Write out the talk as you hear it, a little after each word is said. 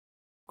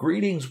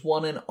Greetings,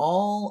 one and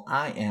all.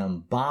 I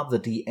am Bob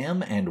the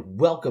DM, and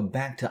welcome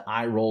back to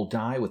I Roll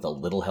Die with a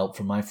little help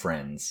from my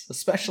friends,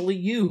 especially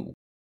you,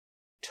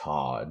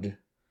 Todd.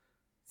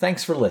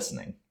 Thanks for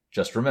listening.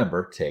 Just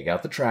remember, take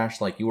out the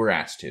trash like you were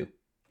asked to.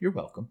 You're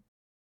welcome.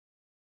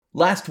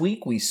 Last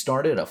week, we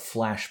started a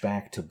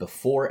flashback to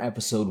before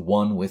episode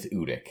 1 with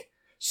Udic.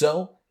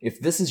 So, if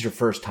this is your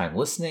first time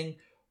listening,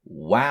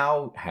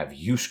 wow, have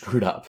you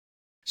screwed up.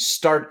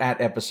 Start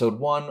at episode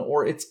 1,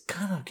 or it's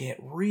gonna get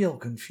real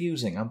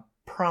confusing, I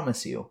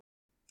promise you.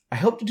 I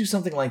hope to do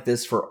something like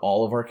this for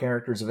all of our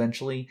characters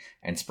eventually,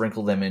 and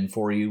sprinkle them in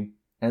for you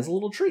as a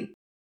little treat.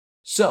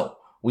 So,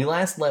 we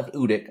last left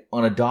Udic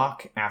on a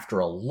dock after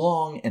a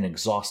long and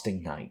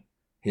exhausting night.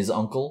 His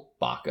uncle,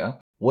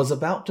 Baka, was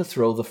about to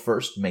throw the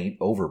first mate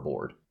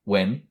overboard,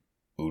 when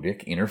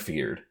Udic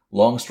interfered.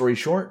 Long story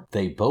short,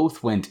 they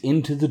both went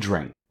into the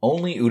drink.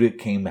 Only Udic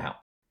came out.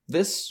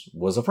 This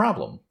was a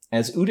problem,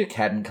 as Udic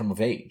hadn't come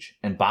of age,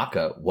 and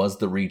Baka was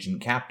the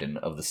regent captain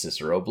of the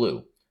Cicero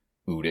Blue,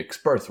 Udic's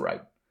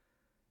birthright.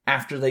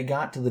 After they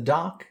got to the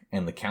dock,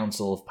 and the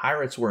Council of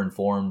Pirates were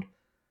informed,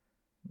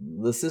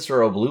 the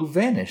Cicero Blue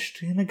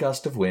vanished in a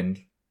gust of wind.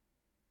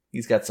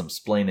 He's got some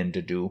splaining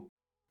to do.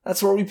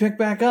 That's where we pick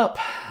back up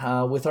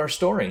with our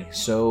story,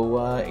 so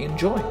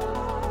enjoy.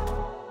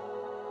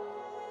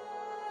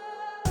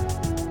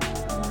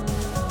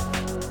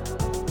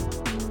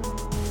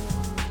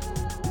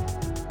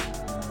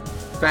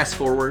 Fast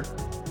forward.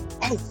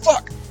 Oh,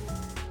 fuck!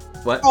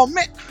 What? Oh,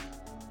 man!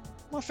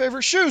 My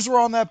favorite shoes were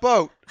on that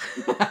boat!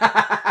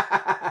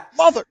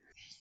 Mother!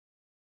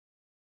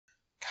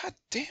 God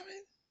damn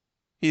it.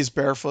 He's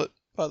barefoot,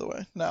 by the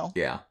way, now.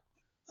 Yeah.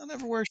 I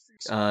never wear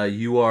shoes.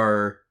 You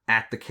are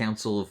at the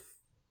Council of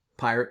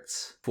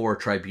Pirates for a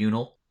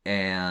tribunal,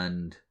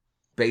 and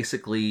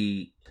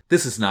basically,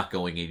 this is not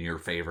going in your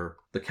favor.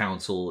 The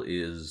council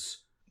is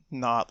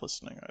Not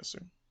listening, I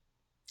assume.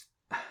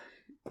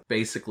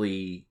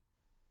 basically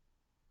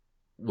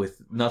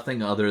with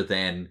nothing other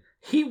than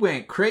he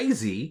went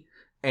crazy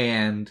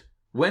and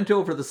went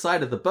over the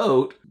side of the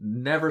boat,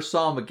 never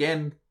saw him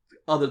again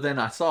other than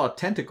I saw a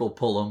tentacle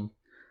pull him.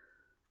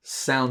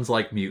 Sounds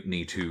like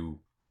mutiny to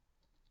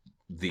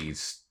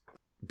these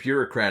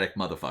bureaucratic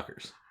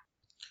motherfuckers.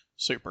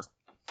 Super.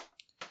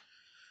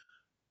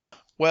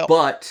 Well,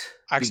 But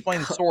I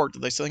explained the sword.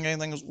 Did they say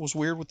anything was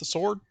weird with the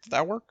sword? Did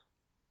that work?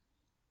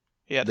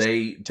 Yeah,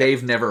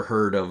 they've never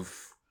heard of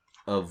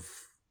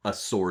a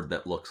sword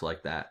that looks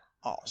like that.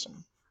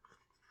 awesome.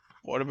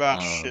 What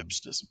about ships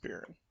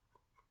disappearing?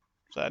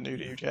 Is that new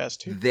to you guys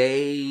too?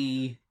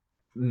 They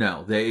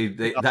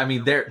I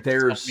mean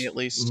there's me at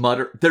least.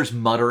 there's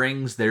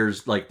mutterings,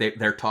 there's like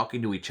they're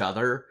talking to each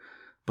other,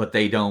 but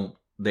they're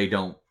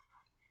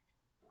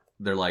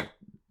like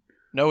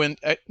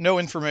No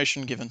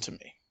information given to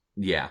me.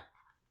 yeah.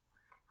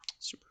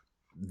 Super.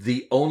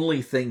 The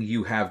only thing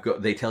you have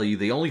they tell you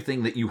the only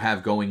thing that you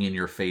have going in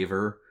your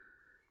favor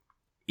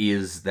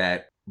is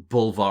that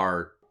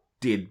Bolvar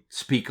did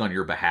speak on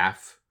your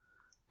behalf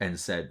and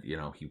said,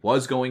 he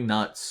was going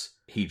nuts.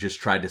 He just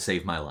tried to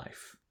save my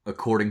life.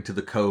 According to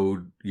the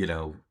code,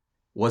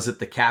 was it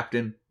the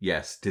captain?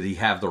 Yes. Did he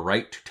have the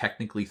right to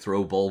technically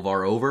throw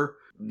Bolvar over?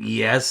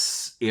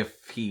 Yes,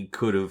 if he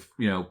could have,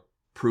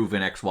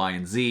 proven X, Y,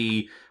 and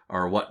Z,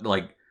 or what,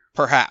 like...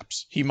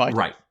 Perhaps. He might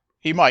Right. have.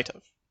 He might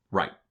have.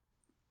 Right.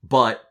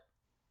 But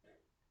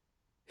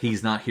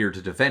he's not here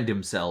to defend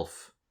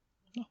himself,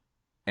 No.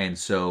 And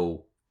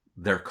so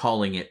they're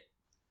calling it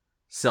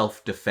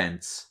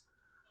self-defense,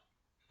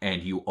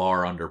 and you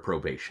are under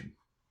probation.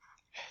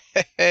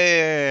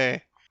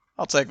 Hey,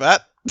 I'll take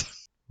that.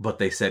 But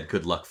they said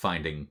good luck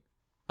finding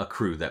a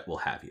crew that will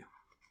have you.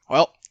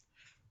 Well,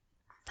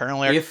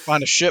 apparently I can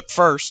find a ship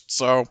first,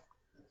 so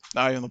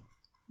not even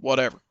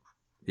whatever.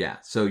 Yeah,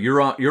 so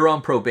you're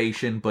on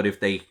probation, but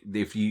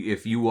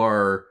if you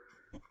are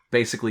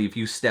basically if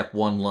you step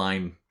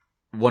one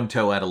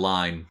toe out of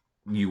line,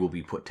 you will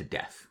be put to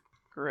death.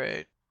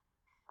 Great.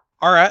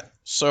 All right,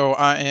 so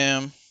I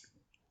am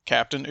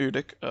Captain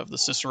Udic of the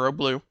Cicero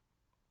Blue,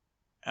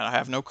 and I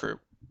have no crew.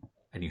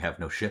 And you have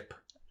no ship.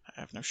 I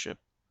have no ship.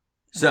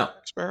 So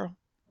Jack Sparrow,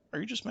 are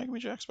you just making me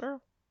Jack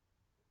Sparrow?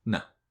 No.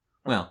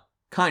 Well,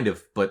 kind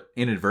of, but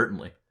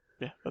inadvertently.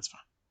 Yeah, that's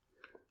fine.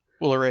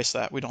 We'll erase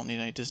that. We don't need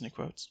any Disney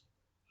quotes.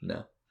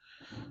 No.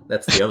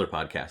 That's the other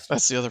podcast.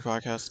 That's the other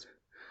podcast.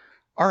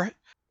 All right.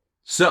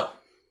 So.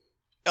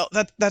 Oh,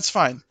 that's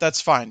fine. That's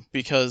fine,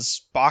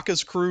 because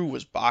Baka's crew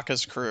was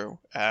Baka's crew,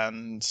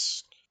 and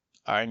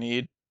I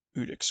need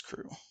Udic's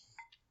crew.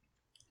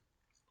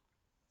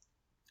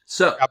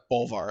 So. Got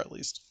Bolvar, at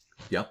least.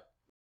 Yep.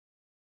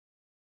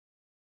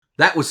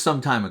 That was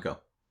some time ago.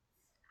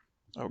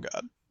 Oh,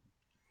 God.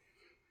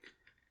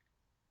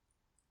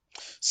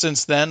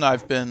 Since then,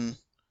 I've been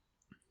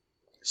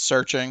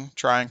searching,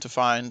 trying to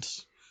find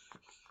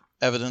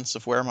evidence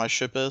of where my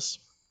ship is.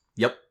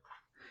 Yep.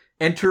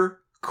 Enter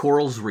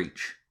Coral's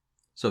Reach.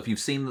 So if you've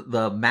seen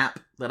the map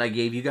that I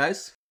gave you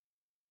guys,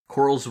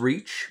 Coral's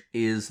Reach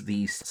is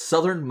the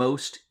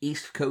southernmost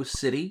East Coast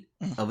city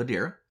of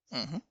Adira.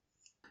 Mm-hmm.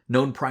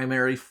 Known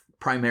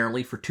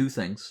primarily for two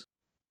things: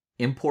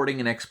 importing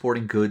and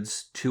exporting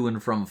goods to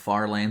and from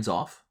far lands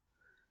off,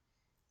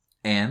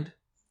 and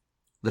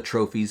the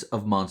trophies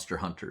of monster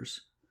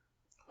hunters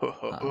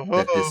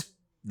that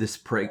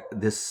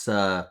this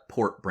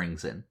port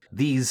brings in.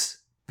 These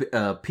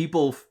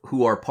people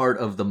who are part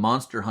of the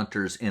monster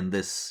hunters in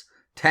this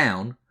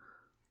town,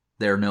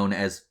 they're known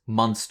as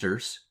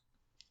monsters.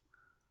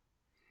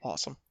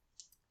 Awesome.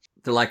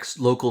 They're like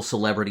local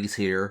celebrities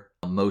here.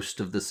 Most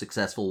of the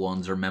successful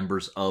ones are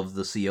members of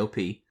the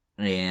COP.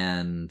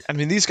 And I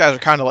mean, these guys are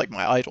kind of like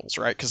my idols,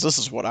 right? Because this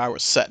is what I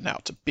was setting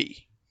out to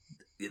be.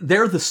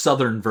 they're the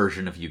southern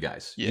version of you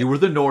guys. Yeah. You were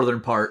the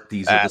northern part.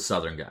 These are the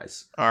southern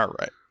guys. All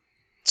right.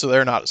 So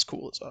they're not as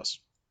cool as us.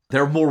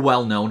 They're more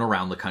well known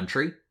around the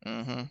country.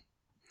 Mm-hmm.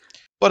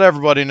 But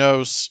everybody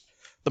knows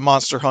the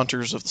monster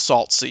hunters of the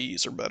salt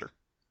seas are better.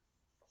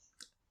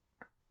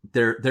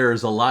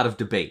 There's a lot of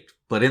debate,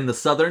 but in the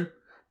southern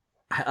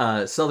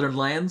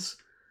lands,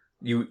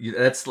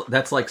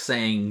 that's like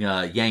saying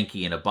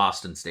Yankee in a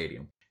Boston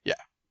stadium. Yeah,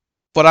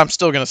 but I'm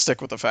still gonna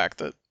stick with the fact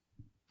that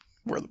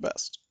we're the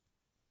best.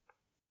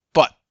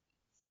 But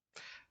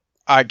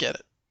I get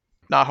it.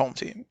 Not home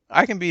team.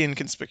 I can be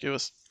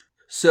inconspicuous.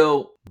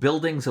 So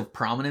buildings of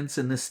prominence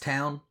in this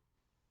town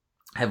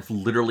have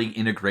literally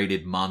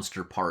integrated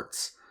monster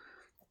parts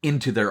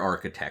into their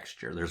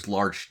architecture. There's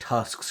large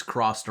tusks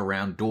crossed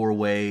around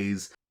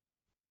doorways.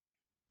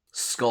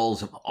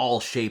 Skulls of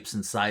all shapes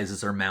and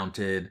sizes are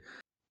mounted.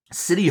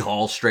 City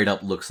Hall straight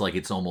up looks like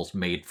it's almost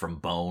made from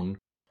bone,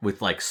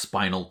 with like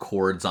spinal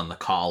cords on the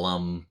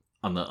column,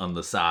 on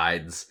the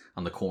sides,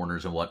 on the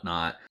corners and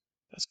whatnot.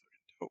 That's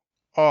dope.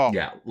 Oh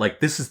yeah, like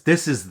this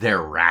is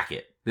their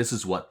racket. This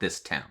is what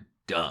this town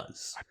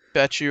does. I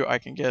bet you I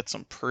can get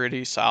some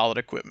pretty solid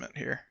equipment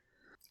here.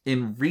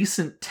 In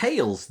recent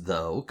tales,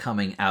 though,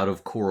 coming out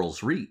of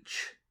Coral's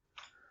Reach,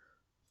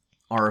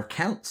 are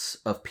accounts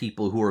of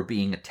people who are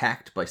being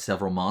attacked by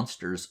several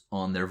monsters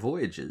on their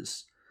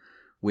voyages,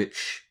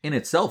 which in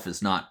itself is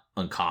not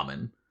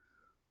uncommon.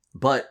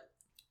 But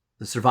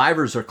the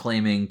survivors are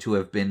claiming to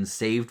have been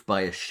saved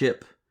by a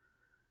ship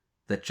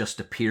that just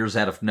appears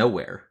out of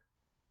nowhere.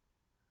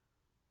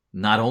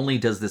 Not only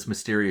does this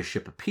mysterious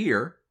ship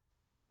appear,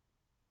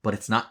 but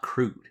it's not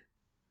crewed.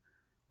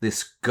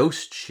 This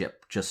ghost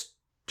ship just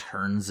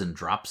turns and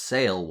drops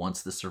sail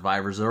once the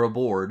survivors are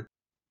aboard,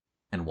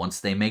 and once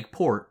they make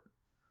port,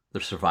 the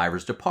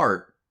survivors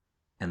depart,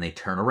 and they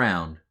turn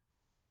around,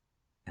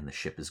 and the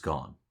ship is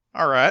gone.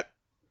 All right.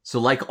 So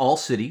like all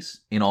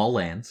cities, in all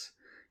lands,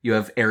 you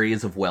have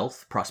areas of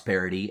wealth,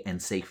 prosperity, and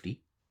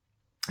safety.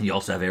 You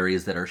also have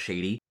areas that are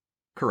shady,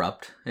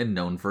 corrupt, and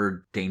known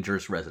for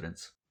dangerous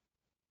residents.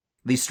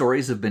 These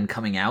stories have been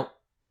coming out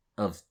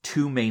of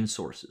two main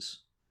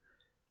sources.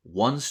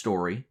 One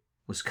story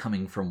was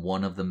coming from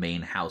one of the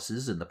main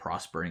houses in the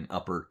prospering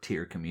upper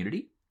tier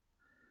community.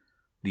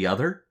 The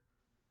other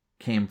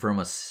came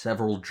from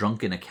several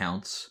drunken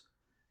accounts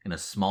in a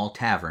small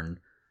tavern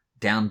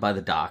down by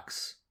the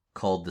docks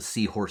called the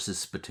Seahorse's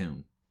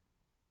Spittoon.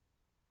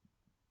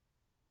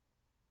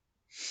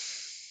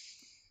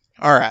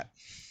 All right.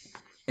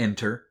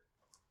 Enter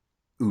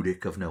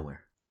Udic of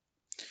Nowhere.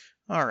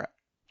 All right.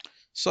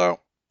 So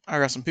I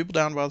got some people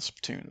down by the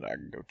Spittoon that I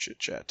can go chit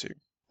chat to.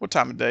 What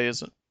time of day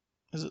is it?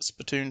 Is it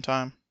Spittoon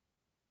time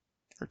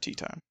or tea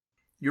time?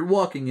 You're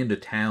walking into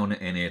town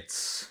and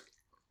it's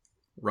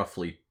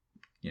roughly,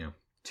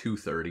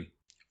 2:30.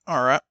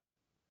 All right.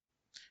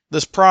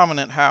 This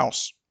prominent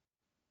house.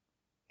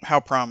 How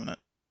prominent?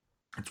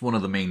 It's one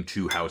of the main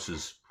two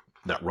houses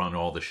that run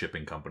all the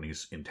shipping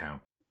companies in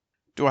town.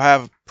 Do I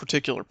have a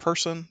particular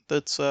person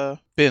that's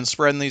been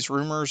spreading these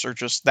rumors, or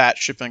just that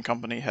shipping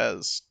company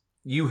has?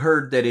 You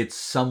heard that it's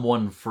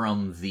someone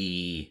from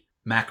the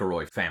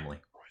McElroy family.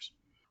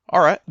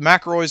 All right.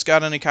 McElroy's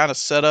got any kind of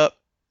setup,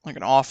 like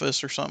an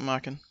office or something I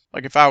can...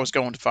 Like if I was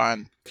going to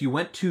find... If you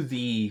went to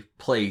the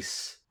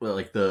place, well,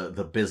 like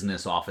the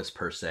business office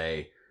per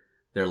se,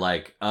 they're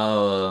like,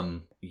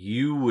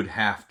 you would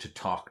have to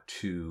talk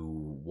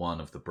to one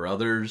of the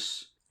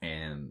brothers,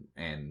 and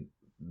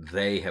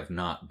they have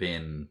not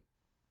been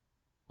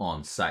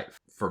on site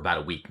for about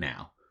a week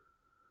now.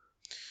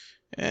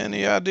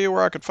 Any idea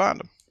where I could find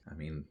them? I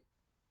mean,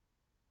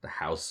 the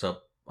house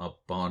up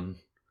on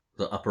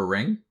the upper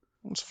ring?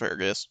 That's a fair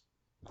guess.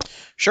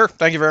 Sure,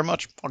 thank you very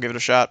much. I'll give it a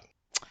shot.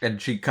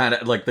 And she kind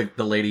of, like,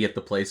 the lady at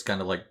the place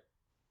kind of, like,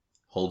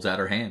 holds out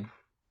her hand.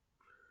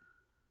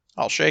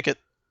 I'll shake it.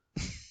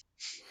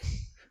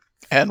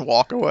 And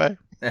walk away.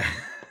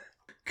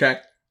 Okay.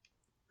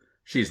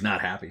 She's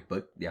not happy,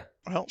 but yeah.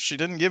 Well, she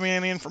didn't give me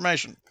any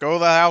information. Go to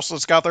the house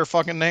that's got their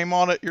fucking name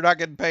on it. You're not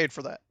getting paid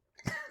for that.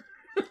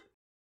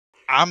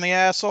 I'm the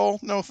asshole?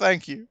 No,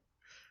 thank you.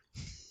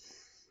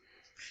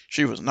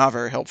 She was not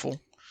very helpful.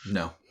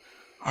 No.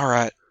 All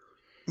right.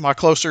 Am I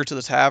closer to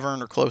the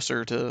tavern or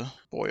closer to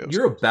Boyos?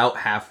 You're about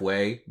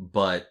halfway,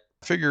 but...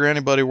 I figure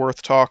anybody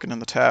worth talking in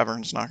the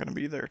tavern's not going to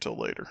be there till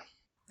later.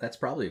 That's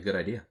probably a good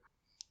idea.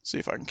 See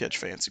if I can catch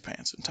Fancy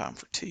Pants in time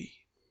for tea.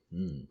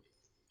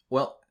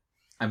 Well,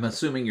 I'm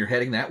assuming you're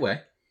heading that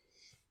way.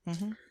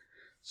 Mm-hmm.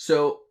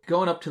 So,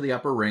 going up to the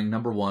upper ring,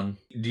 number one,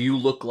 do you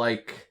look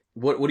like...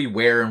 What do you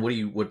wear, and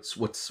what's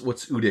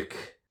Udik?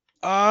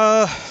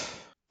 I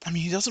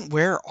mean, he doesn't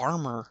wear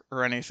armor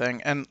or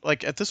anything, and,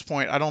 like, at this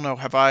point, I don't know,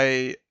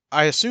 I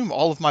assume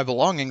all of my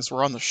belongings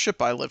were on the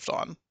ship I lived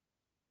on.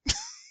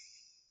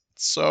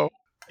 So...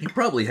 You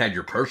probably had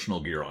your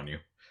personal gear on you.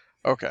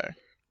 Okay,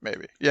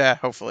 maybe. Yeah,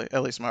 hopefully.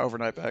 At least my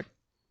overnight bag.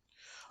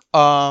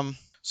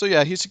 So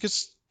yeah, he's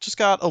just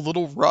got a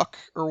little ruck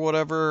or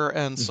whatever,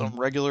 and some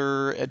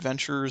regular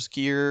adventurers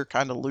gear,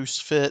 kind of loose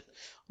fit,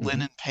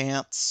 linen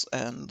pants,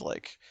 and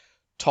like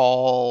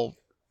tall,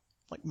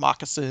 like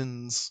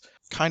moccasins,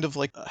 kind of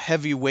like a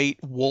heavyweight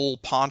wool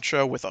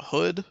poncho with a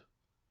hood.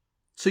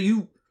 So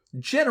you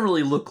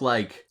generally look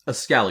like a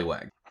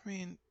scallywag. I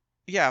mean,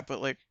 yeah,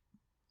 but like,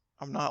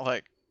 I'm not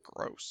like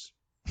gross.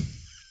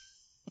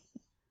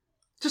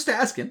 Just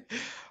asking.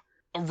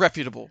 A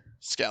reputable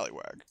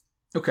scallywag.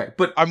 Okay,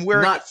 but I'm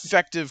wearing not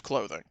effective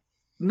clothing.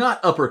 Not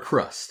upper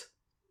crust.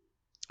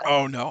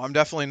 Oh no, I'm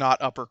definitely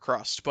not upper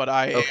crust, but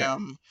I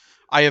am.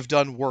 I have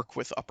done work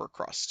with upper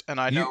crust, and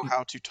I know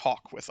how to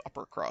talk with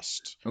upper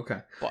crust. Okay.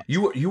 But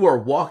You are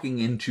walking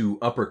into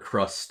upper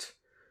crust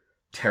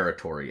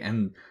territory,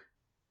 and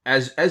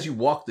as you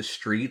walk the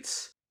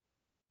streets,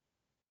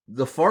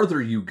 the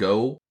farther you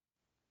go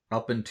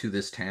up into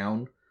this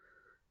town,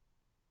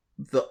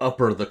 the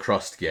upper the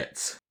crust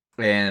gets.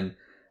 And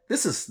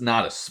this is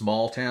not a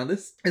small town.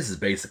 This is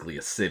basically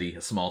a city,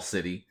 a small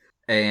city.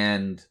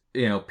 And,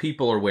 you know,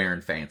 people are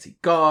wearing fancy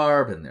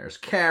garb, and there's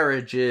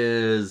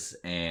carriages,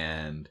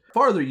 and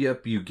farther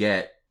up you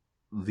get,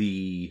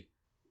 the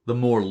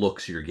more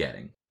looks you're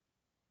getting.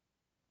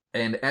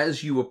 And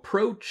as you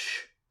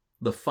approach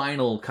the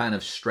final kind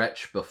of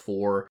stretch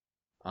before,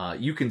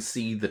 you can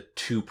see the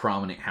two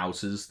prominent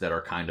houses that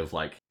are kind of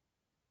like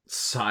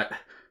side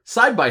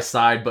by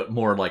side, but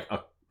more like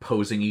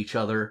opposing each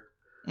other.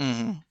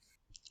 Mm-hmm.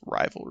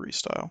 Rivalry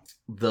style.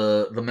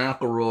 The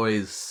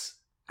McElroys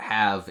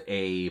have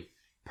a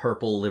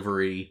purple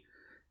livery,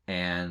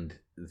 and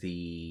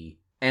the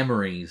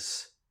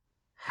Emerys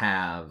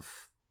have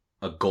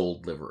a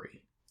gold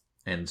livery.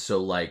 And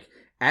so, like,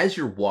 as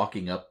you're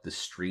walking up the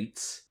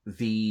streets,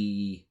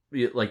 you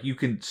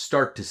can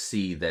start to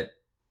see that,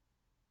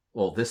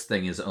 well, this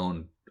thing is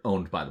owned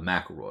by the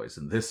McElroys,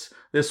 and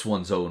this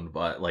one's owned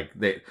by, like,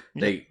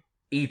 they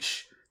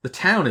each, the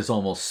town is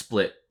almost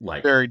split,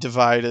 like, very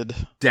divided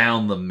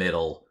down the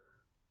middle.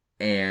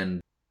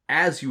 And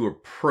as you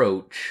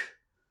approach,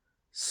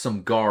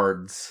 some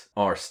guards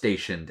are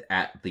stationed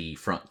at the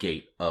front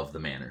gate of the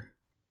manor.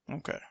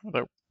 Okay.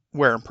 They're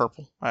wearing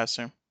purple, I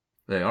assume.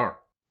 They are.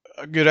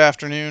 Good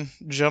afternoon,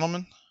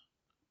 gentlemen.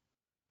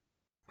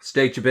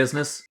 State your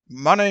business.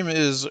 My name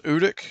is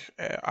Udik.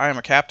 I am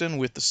a captain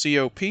with the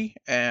COP,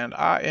 and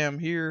I am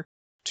here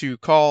to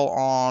call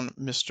on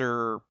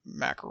Mr.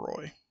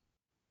 McElroy.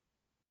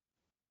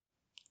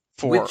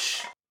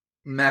 Which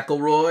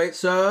McElroy,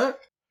 sir?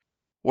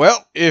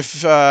 Well,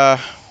 if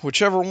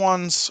whichever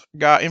one's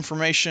got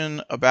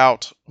information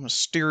about a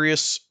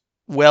mysterious,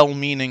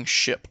 well-meaning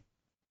ship.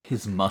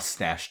 His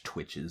mustache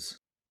twitches.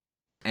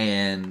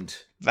 And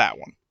that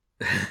one.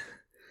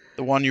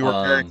 The one you were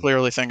very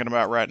clearly thinking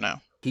about right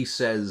now. He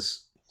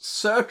says,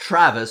 Sir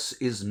Travis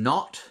is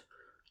not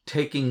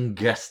taking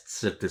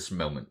guests at this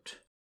moment.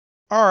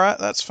 Alright,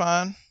 that's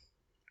fine.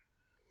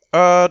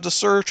 Does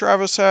Sir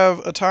Travis have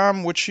a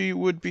time which he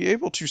would be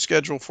able to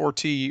schedule for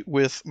tea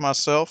with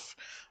myself?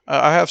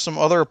 I have some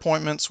other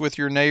appointments with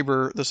your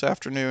neighbor this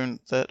afternoon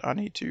that I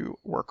need to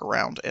work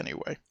around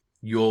anyway.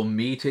 Your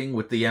meeting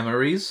with the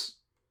Emerys?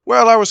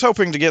 Well, I was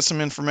hoping to get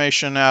some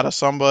information out of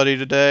somebody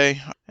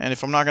today, and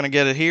if I'm not going to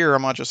get it here, I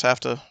might just have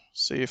to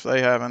see if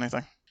they have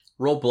anything.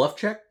 Roll bluff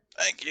check.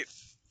 Thank you.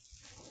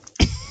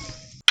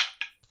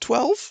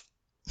 12?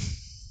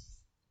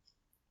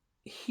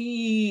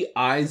 He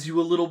eyes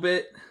you a little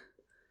bit,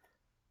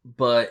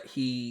 but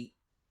he's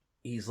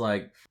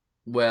like,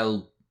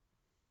 well,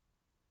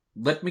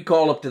 let me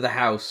call up to the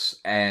house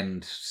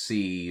and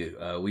see.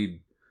 We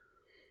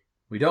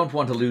don't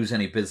want to lose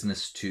any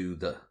business to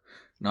the...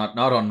 Not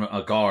on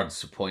a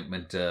guard's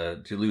appointment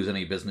to lose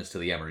any business to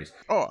the Emerys.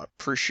 Oh, I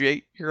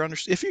appreciate your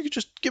understanding. If you could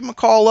just give him a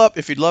call up,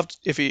 if he'd love to,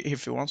 if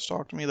he wants to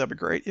talk to me, that'd be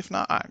great. If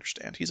not, I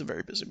understand. He's a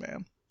very busy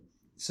man.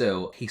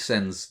 So he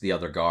sends the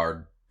other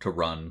guard to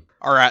run.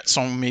 All right,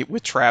 so I'll meet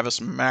with Travis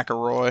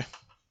McElroy.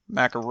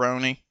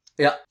 Macaroni.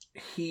 Yeah,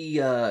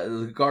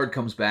 the guard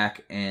comes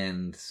back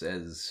and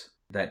says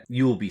that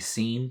you will be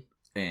seen,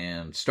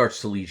 and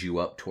starts to lead you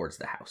up towards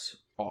the house.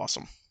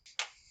 Awesome.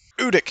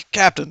 Udik,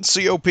 Captain,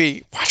 COP.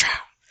 Watch out.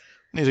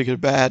 Need to get a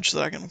badge so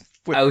that I can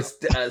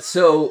whip.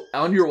 So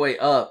on your way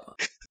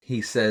up,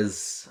 he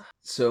says,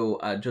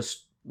 so I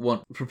just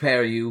want to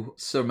prepare you.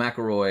 Sir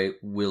McElroy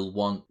will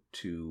want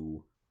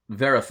to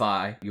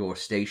verify your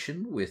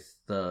station with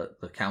the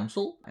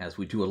council, as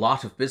we do a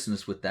lot of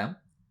business with them.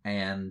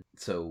 And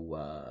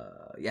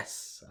so,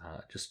 yes,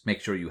 just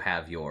make sure you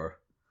have your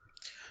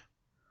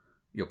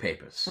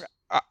papers.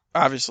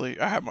 Obviously,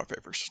 I have my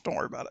papers. Don't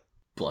worry about it.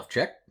 Bluff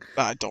check.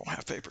 I don't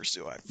have papers,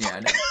 do I? Yeah, I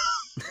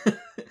know.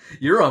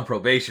 You're on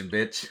probation,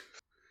 bitch.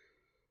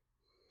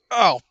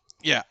 Oh,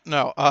 yeah,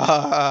 no.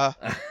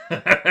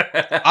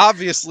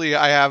 Obviously,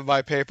 I have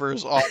my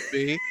papers on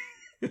me.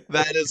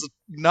 That is a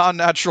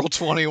non-natural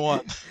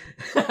 21.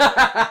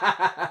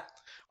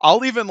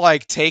 I'll even,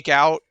 like, take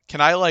out...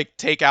 Can I, like,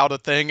 take out a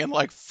thing and,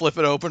 like, flip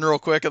it open real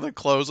quick and then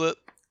close it?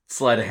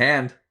 Sleight of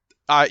hand.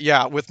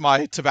 Yeah, with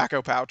my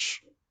tobacco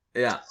pouch.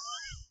 Yeah.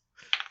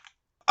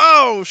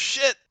 Oh,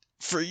 shit!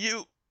 For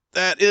you,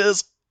 that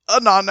is a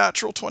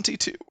non-natural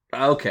 22.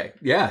 Okay.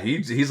 Yeah,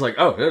 he's like,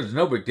 oh, there's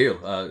no big deal.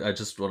 I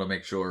just want to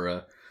make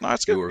sure No,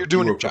 it's good. you're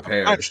doing your job.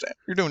 prepared. I understand.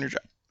 You're doing your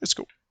job. It's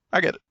cool.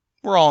 I get it.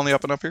 We're all on the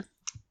up and up here.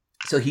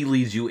 So he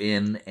leads you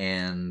in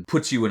and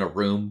puts you in a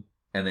room,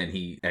 and then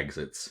he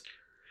exits.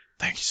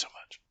 Thank you so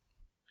much.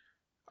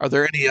 Are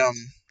there any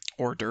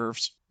hors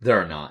d'oeuvres? There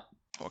are not.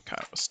 What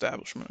kind of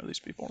establishment are these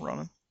people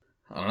running?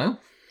 I don't know.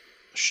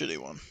 A shitty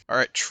one. All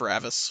right,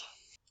 Travis.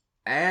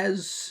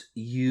 As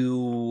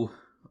you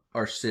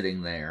are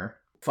sitting there,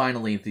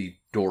 finally the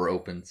door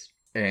opens,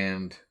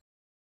 and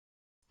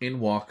in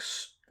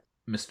walks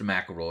Mr.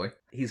 McElroy.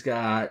 He's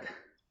got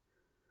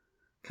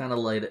kind of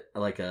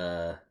like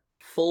a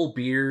full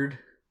beard,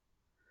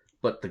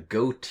 but the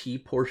goatee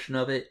portion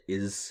of it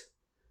is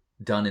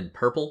done in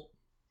purple.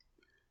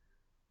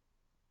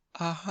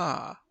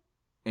 Aha.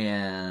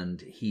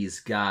 And he's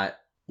got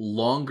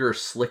longer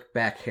slick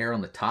back hair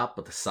on the top,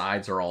 but the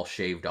sides are all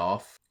shaved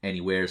off. And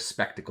he wears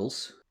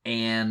spectacles.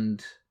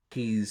 And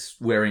he's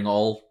wearing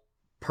all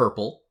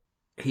purple.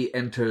 He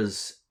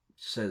enters,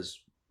 says,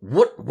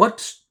 What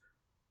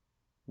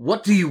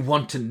do you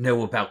want to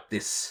know about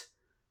this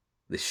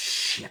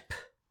ship?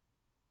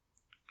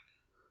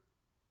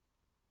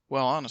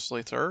 Well,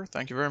 honestly, sir,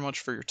 thank you very much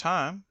for your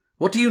time.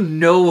 What do you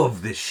know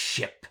of this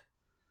ship?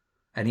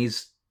 And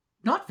he's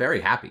not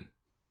very happy.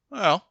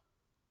 Well,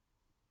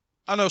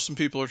 I know some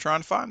people are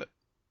trying to find it.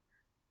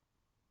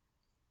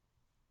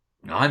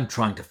 I'm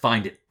trying to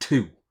find it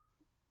too.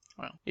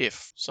 Well,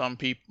 if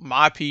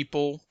my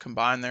people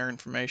combine their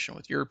information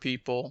with your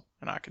people,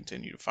 and I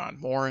continue to find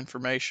more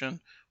information,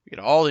 we get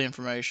all the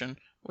information,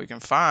 we can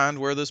find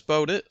where this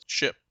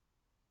ship.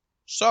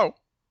 So,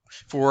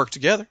 if we work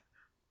together,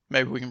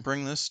 maybe we can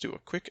bring this to a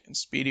quick and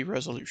speedy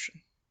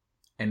resolution.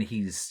 And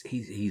he's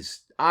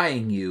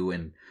eyeing you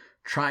and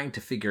trying to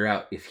figure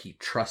out if he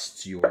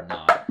trusts you or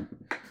not.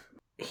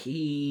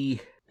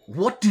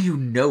 What do you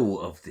know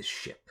of this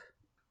ship?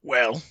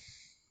 Well,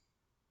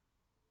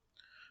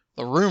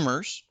 the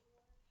rumors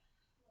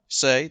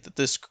say that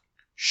this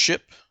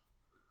ship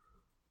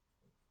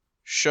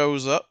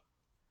shows up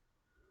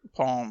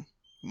upon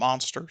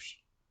monsters,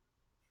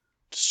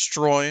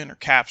 destroying or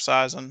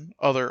capsizing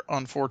other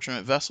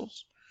unfortunate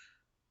vessels.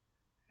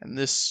 And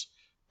this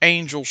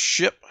angel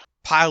ship,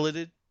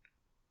 piloted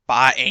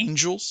by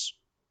angels,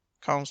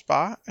 comes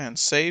by and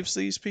saves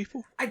these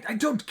people. I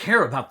don't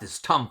care about this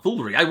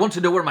tomfoolery. I want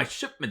to know where my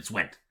shipments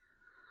went.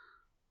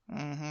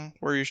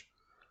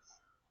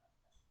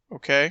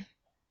 Okay.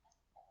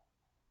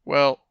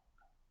 Well,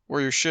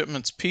 were your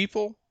shipments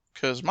people?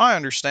 Because my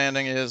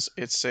understanding is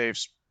it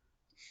saves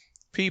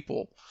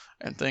people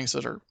and things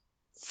that are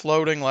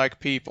floating like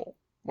people.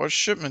 What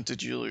shipment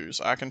did you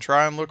lose? I can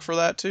try and look for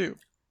that too.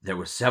 There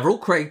were several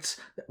crates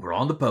that were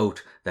on the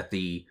boat that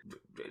the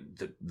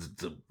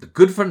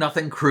good for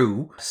nothing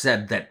crew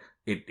said that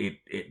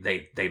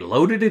they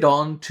loaded it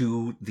on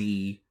to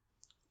the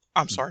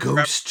I'm sorry,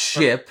 ghost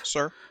ship.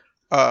 Sir.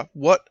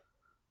 What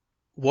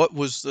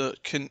was the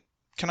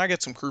can I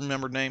get some crew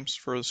member names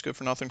for this good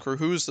for nothing crew?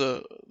 Who's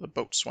the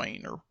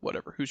boatswain or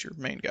whatever? Who's your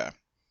main guy?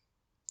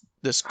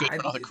 This good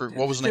for nothing crew.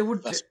 What was the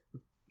name?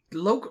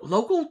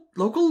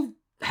 Local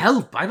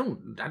help. I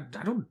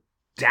don't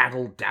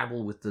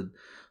dabble with the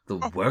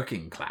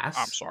working class.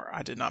 I'm sorry,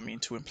 I did not mean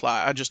to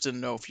imply. I just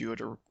didn't know if you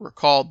had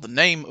recalled the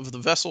name of the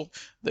vessel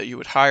that you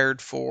had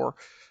hired for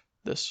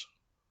this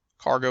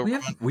cargo.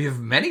 We have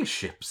many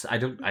ships. I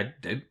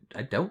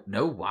don't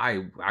know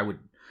why I would.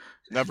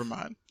 Never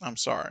mind. I'm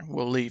sorry.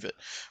 We'll leave it.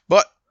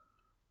 But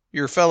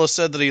your fella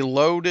said that he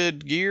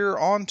loaded gear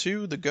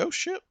onto the ghost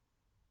ship.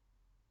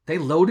 They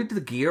loaded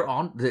the gear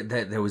on.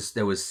 There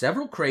was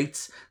several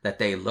crates that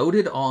they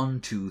loaded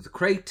onto the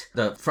crate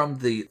from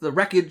the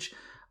wreckage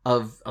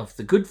of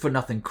the good for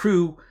nothing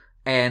crew,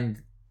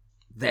 and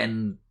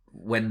then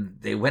when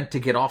they went to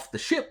get off the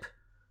ship,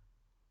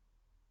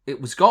 it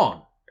was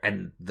gone,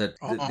 and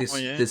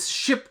this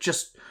ship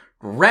just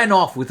ran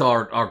off with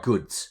our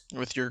goods.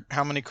 With your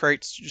how many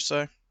crates did you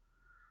say?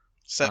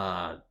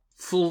 7.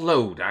 Full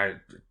load.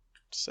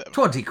 7.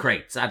 20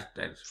 crates.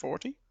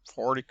 40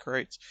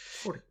 crates.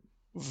 40.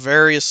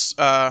 Various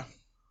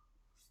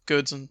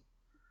goods and.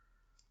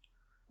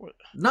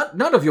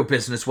 None of your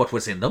business what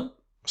was in them.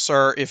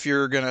 Sir, if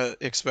you're going to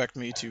expect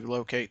me to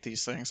locate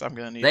these things, I'm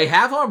going to need... They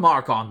have our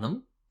mark on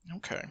them.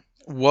 Okay.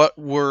 What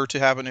were to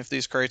happen if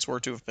these crates were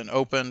to have been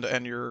opened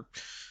and your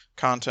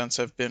contents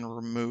have been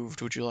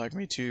removed? Would you like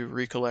me to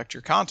recollect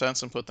your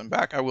contents and put them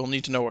back? I will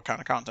need to know what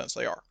kind of contents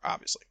they are,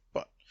 obviously.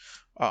 But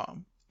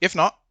if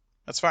not,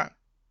 that's fine.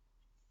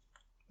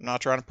 I'm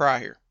not trying to pry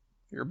here.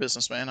 You're a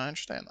businessman, I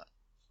understand that.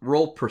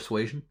 Roll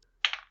persuasion.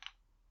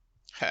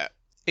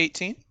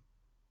 18.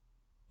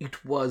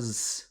 It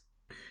was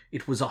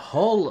a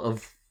haul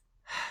of...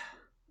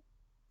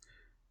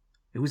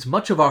 It was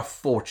much of our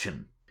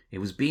fortune. It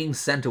was being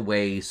sent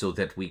away so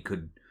that we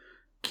could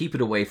keep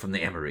it away from the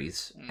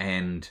Emerys,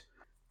 and...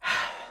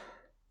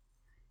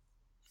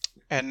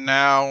 And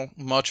now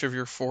much of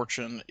your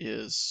fortune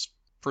is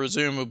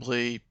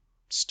presumably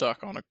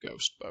stuck on a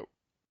ghost boat.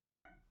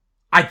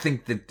 I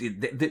think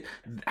that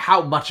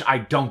how much I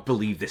don't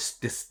believe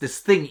this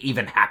thing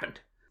even happened.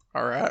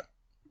 All right.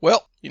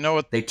 Well, you know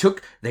what? They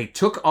took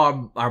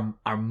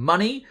our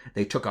money,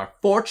 they took our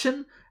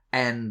fortune,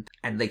 and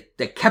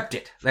they kept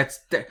it.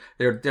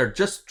 They're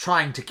just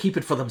trying to keep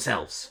it for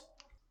themselves.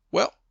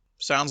 Well,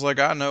 sounds like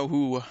I know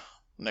who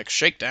next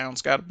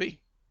shakedown's got to be.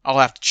 I'll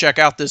have to check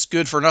out this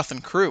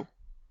good-for-nothing crew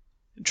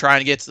and try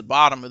and get to the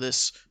bottom of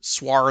this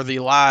swarthy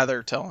lie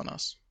they're telling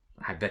us.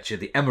 I bet you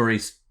the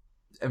Emerys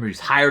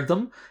hired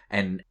them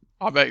and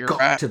I bet you're got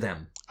right. to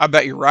them. I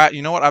bet you're right.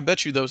 You know what? I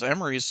bet you those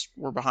Emerys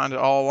were behind it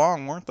all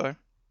along, weren't they?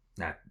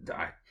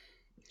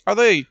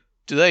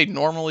 Do they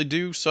normally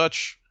do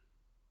such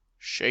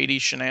shady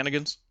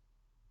shenanigans?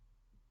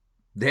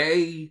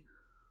 Yes,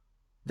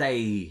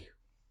 they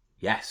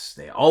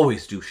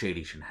always do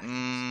shady shenanigans.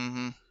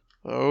 Mm-hmm.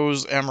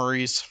 Those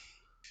Emerys.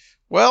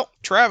 Well,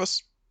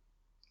 Travis,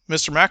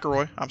 Mr.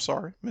 McElroy,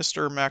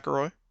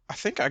 I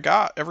think I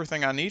got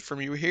everything I need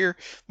from you here.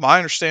 My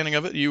understanding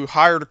of it, you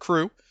hired a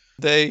crew.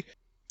 They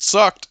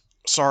sucked,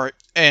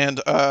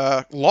 and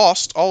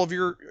lost all of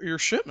your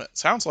shipment.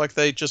 Sounds like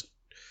they just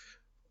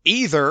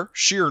either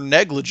sheer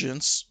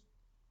negligence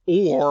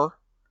or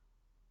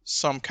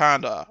some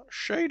kind of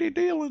shady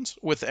dealings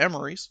with the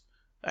Emerys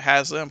that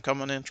has them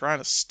coming in trying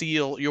to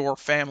steal your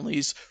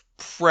family's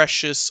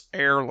precious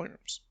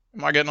heirlooms.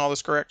 Am I getting all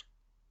this correct?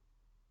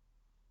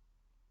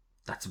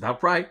 That's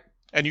about right.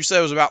 And you said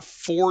it was about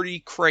 40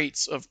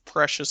 crates of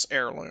precious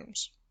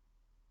heirlooms.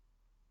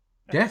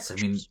 Yes, I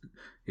mean,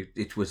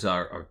 it was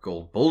our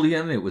gold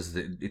bullion. It was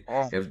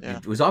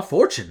it was our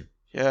fortune.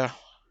 Yeah,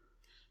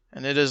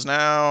 and it is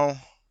now.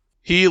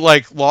 He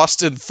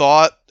lost in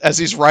thought as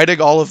he's writing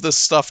all of this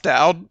stuff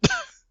down.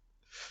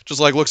 Just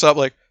looks up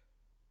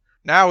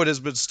now it has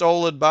been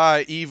stolen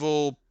by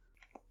evil,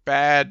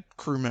 bad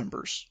crew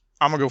members.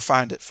 I'm gonna go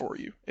find it for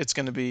you. It's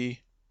gonna be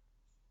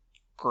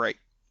great.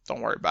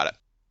 Don't worry about it.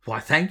 Why,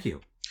 thank you.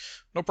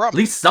 No problem.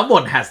 At least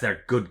someone has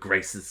their good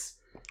graces.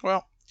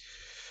 Well,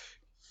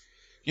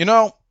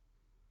 not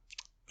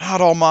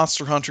all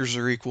monster hunters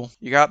are equal.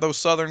 You got those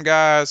southern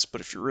guys,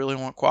 but if you really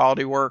want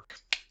quality work,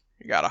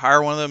 you got to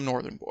hire one of them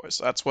northern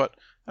boys. That's what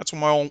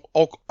my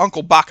old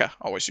Uncle Baca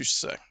always used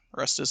to say.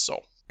 Rest his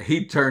soul.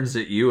 He turns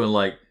at you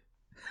and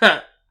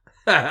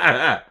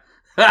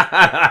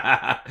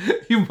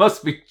you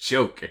must be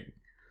joking.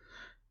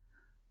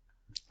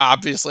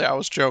 Obviously, I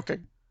was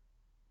joking.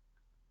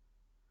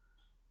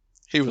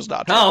 He was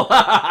not joking. Oh,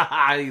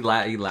 he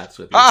laughs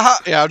with you.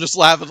 Yeah, I'm just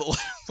laughing.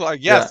 Yes.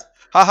 Yeah.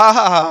 Ha ha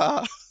ha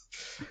ha.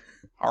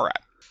 All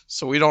right.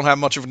 So we don't have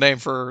much of a name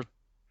for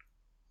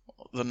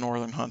the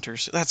Northern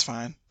Hunters. That's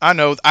fine. I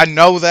know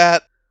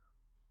that.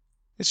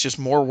 It's just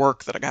more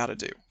work that I got to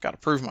do. Got to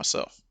prove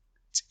myself.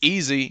 It's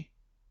easy.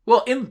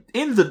 Well, in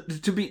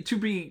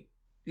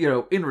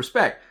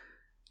respect,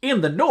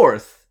 in the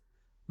North,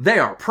 they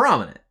are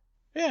prominent.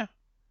 Yeah.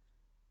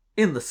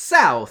 In the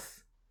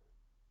South,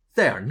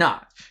 they are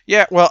not.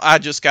 Yeah, well, I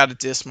just got to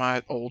diss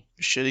my old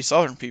shitty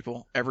Southern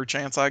people every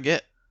chance I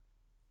get.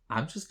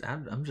 I'm just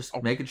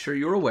making sure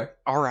you're aware.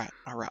 All right.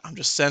 I'm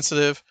just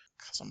sensitive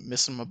because I'm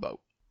missing my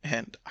boat,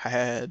 and I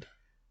had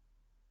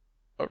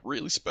a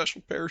really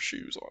special pair of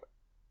shoes on it.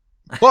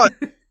 But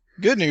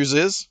good news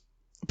is,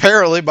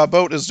 apparently my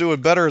boat is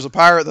doing better as a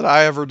pirate than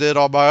I ever did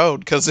on my own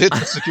because it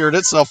secured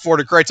itself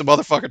 40 crates of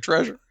motherfucking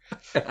treasure.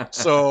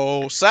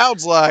 So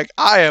sounds like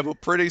I am a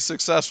pretty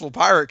successful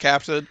pirate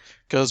captain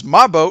because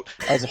my boat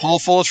has a hull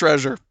full of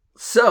treasure.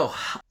 So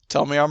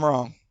tell me I'm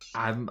wrong.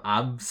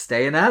 I'm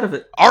staying out of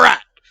it. All right.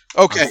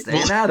 Okay. I'm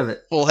staying out of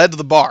it. We'll head to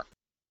the bar.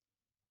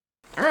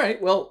 All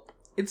right. Well,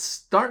 it's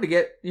starting to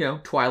get,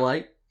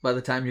 twilight by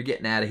the time you're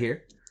getting out of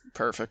here.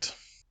 Perfect.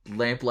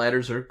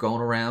 Lamplighters are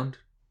going around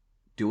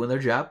doing their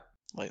job.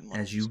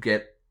 As you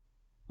get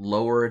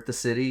lower at the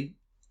city,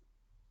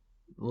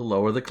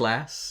 lower the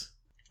class.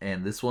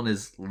 And this one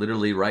is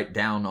literally right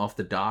down off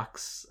the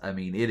docks. I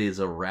mean, it is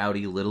a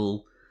rowdy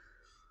little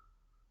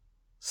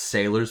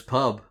sailor's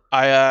pub.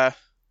 I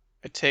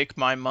take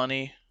my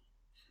money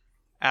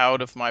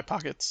out of my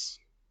pockets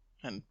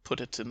and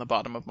put it in the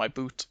bottom of my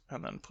boot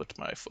and then put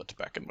my foot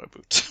back in my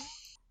boot.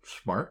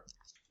 Smart.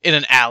 In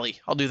an alley.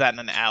 I'll do that in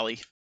an alley.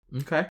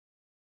 Okay.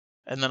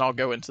 And then I'll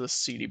go into the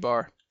seedy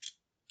bar.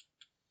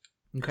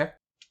 Okay.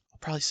 I'll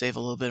probably save a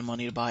little bit of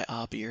money to buy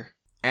a beer.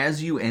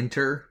 As you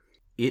enter,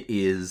 it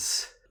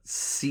is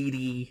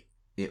seedy.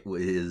 It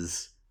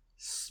is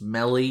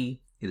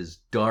smelly. It is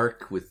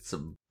dark with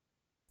some,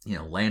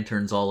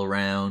 lanterns all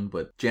around.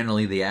 But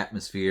generally the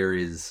atmosphere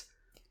is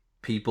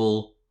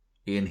people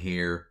in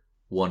here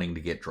wanting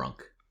to get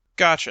drunk.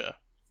 Gotcha.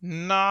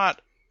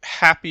 Not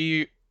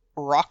happy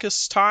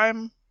raucous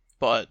time,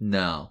 but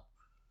No.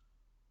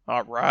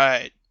 all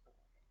right.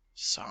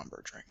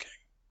 Somber drinking.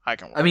 I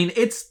can work. I mean,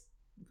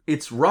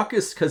 it's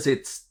ruckus because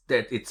it's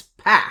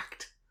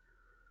packed,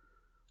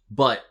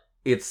 but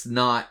it's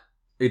not.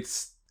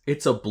 It's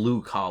a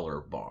blue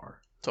collar bar.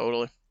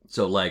 Totally.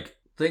 So like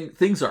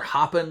things are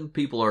hopping,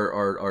 people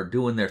are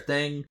doing their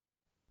thing,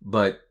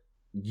 but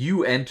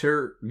you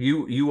enter,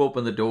 you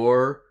open the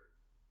door,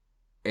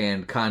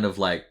 and kind of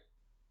like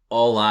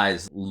all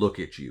eyes look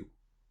at you.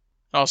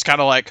 I was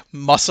kind of like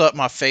muss up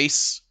my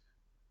face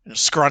and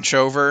scrunch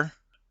over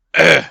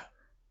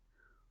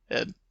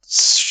and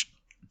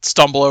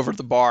stumble over to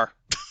the bar.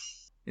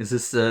 Is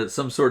this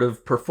some sort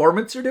of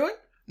performance you're doing?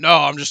 No,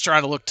 I'm just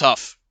trying to look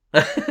tough.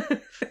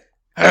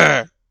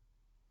 Grr,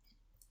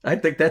 I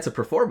think that's a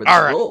performance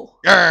All right. roll.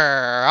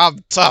 I'm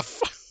tough.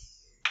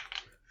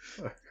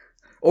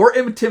 Or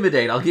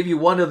intimidate. I'll give you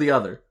one or the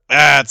other.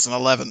 That's an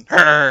 11.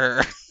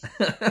 Grr.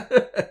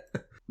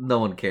 No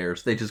one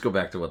cares. They just go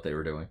back to what they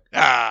were doing.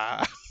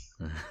 Ah.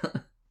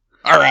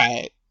 All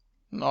right.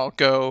 And I'll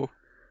go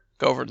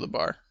over to the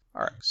bar.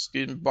 All right.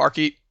 Excuse me,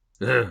 barkeep.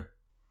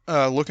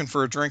 Looking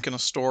for a drink and a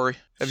story.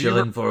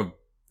 Shilling for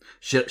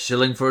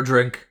a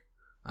drink.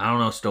 I don't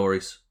know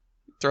stories.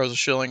 Throws a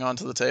shilling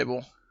onto the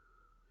table.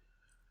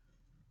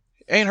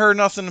 Ain't heard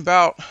nothing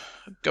about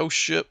a ghost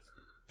ship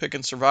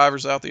picking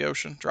survivors out the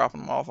ocean,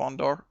 dropping them off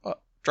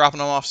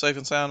safe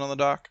and sound on the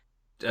dock.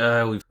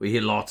 We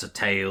hear lots of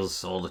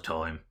tales all the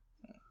time.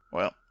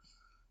 Well,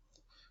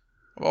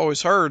 I've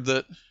always heard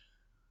that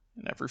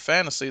in every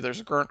fantasy there's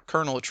a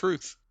kernel of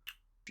truth.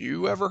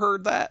 You ever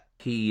heard that?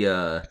 He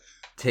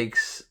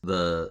takes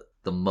the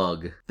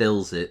mug,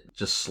 fills it,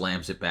 just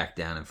slams it back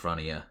down in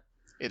front of you.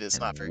 It is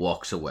and not very.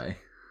 walks away.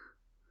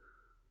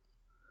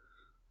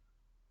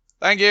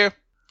 Thank you.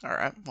 All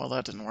right. Well,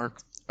 that didn't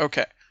work.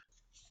 Okay.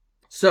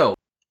 So,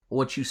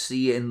 what you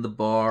see in the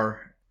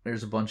bar,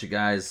 there's a bunch of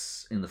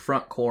guys in the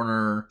front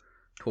corner,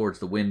 towards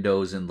the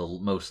windows in the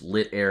most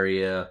lit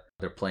area.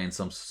 They're playing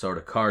some sort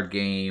of card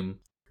game.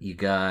 You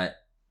got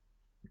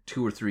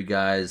 2 or 3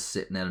 guys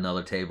sitting at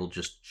another table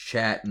just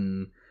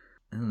chatting,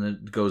 and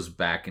then it goes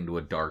back into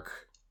a dark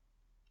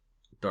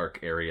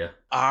area.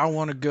 I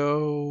want to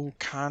go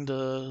kind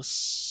of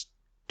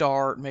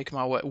start making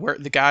my way where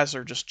the guys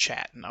are just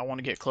chatting. I want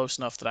to get close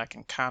enough that I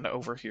can kind of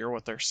overhear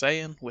what they're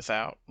saying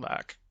without,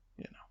 like,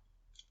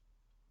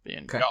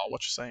 being, Okay. y'all,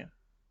 what you saying?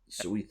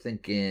 So we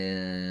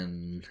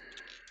thinking,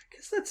 I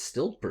guess that's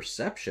still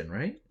perception,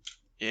 right?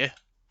 Yeah.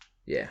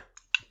 Yeah.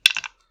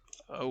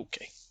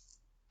 Okay.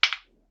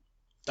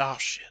 Oh,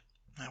 shit.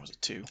 That was a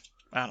 2.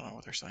 I don't know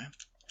what they're saying.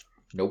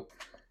 Nope.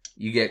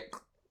 You get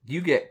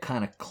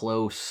kind of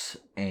close,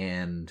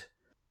 and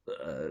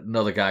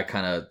another guy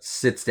kind of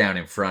sits down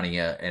in front of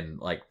you and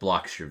like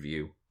blocks your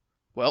view.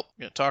 Well,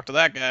 I'm gonna talk to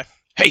that guy.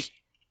 Hey,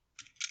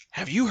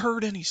 have you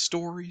heard any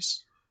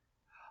stories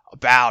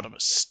about a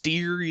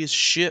mysterious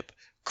ship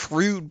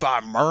crewed by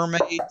a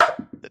mermaid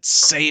that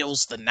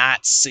sails the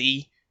night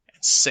sea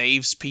and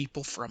saves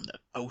people from the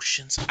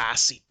ocean's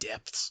icy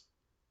depths?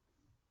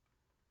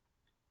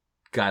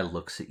 Guy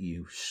looks at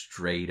you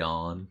straight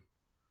on,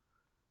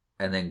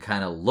 and then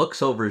kind of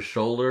looks over his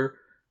shoulder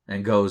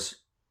and goes,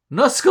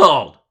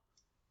 "Nuskald!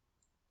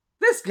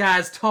 This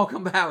guy's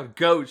talking about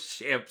ghost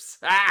ships."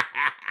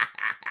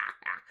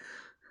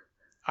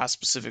 I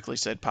specifically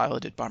said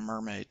piloted by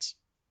mermaids.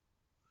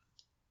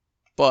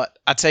 But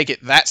I take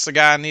it that's the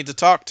guy I need to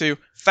talk to.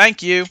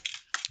 Thank you.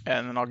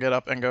 And then I'll get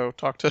up and go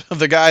talk to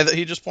the guy that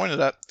he just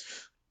pointed at.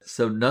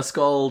 So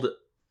Nuskald,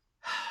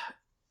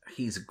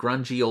 he's a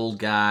grungy old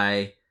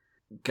guy,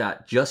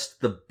 got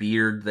just the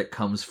beard that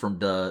comes from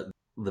the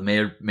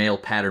male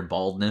pattern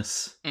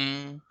baldness.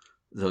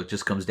 So it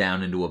just comes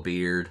down into a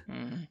beard.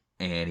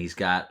 And he's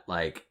got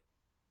like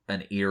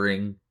an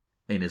earring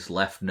in his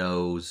left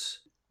nose.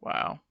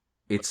 Wow.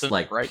 It's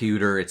like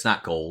pewter. It's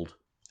not gold.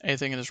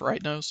 Anything in his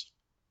right nose?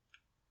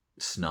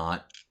 It's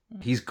not.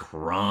 He's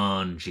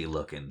grungy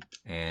looking,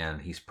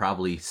 and he's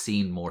probably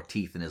seen more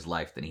teeth in his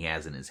life than he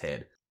has in his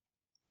head.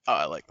 Oh,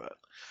 I like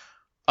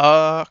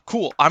that.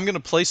 Cool. I'm gonna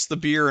place the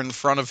beer in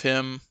front of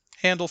him,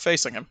 handle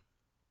facing him.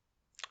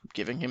 I'm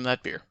giving him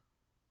that beer.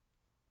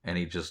 And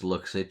he just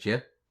looks at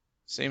you.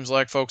 Seems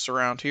like folks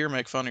around here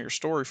make fun of your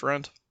story,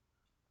 friend.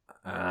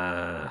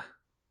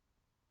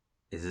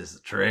 Is this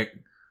a trick?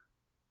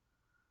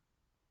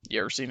 You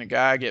ever seen a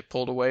guy get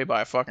pulled away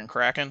by a fucking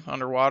kraken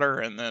underwater,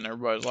 and then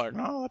everybody's like,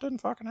 no, that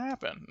didn't fucking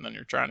happen. And then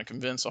you're trying to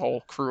convince a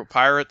whole crew of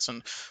pirates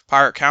and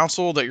pirate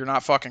council that you're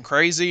not fucking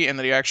crazy, and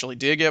that he actually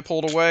did get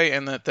pulled away,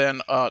 and that then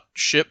a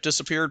ship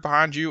disappeared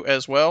behind you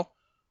as well?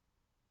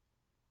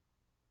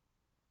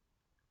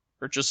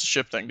 Or just a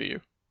ship thing to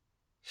you?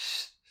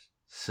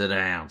 Sit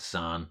down,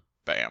 son.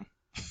 Bam.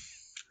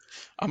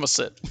 I'm a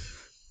sit.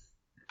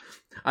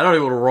 I don't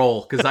even want to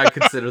roll, because I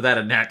consider that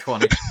a nat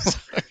 20.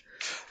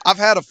 I've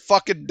had a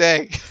fucking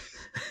day.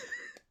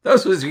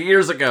 That was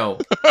years ago.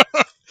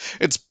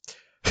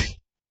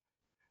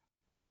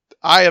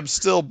 I am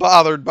still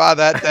bothered by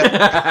that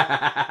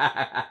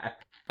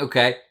day.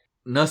 Okay.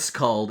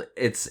 Nuskald.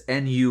 It's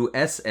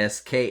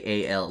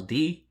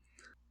Nusskald.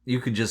 You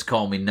can just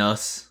call me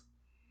Nuss.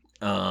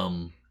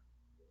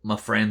 My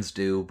friends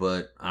do,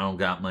 but I don't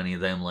got many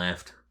of them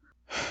left.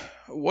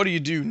 What do you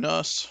do,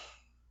 Nuss?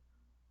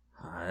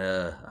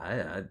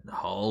 I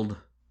hauled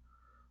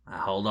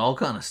all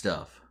kind of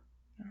stuff.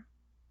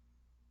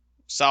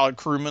 Solid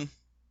crewman.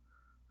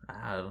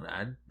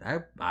 I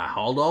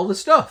hauled all the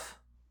stuff.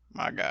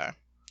 My guy.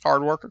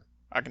 Hard worker.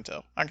 I can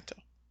tell. You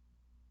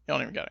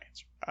don't even got an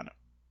answer. I know.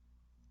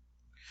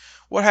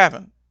 What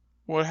happened?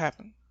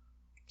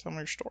 Tell me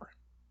your story.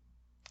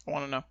 I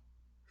want to know.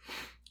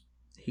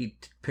 He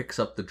picks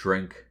up the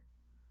drink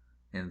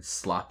and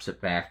slops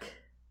it back.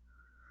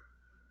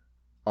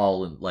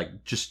 All in,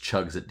 like, just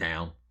chugs it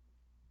down.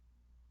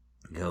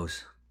 He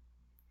goes,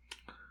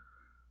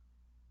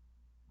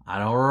 I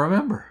don't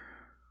remember.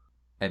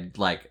 And,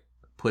 like,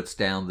 puts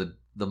down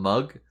the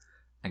mug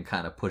and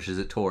kind of pushes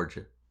it towards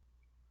you.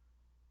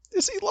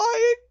 Is he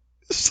lying?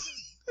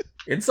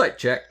 Insight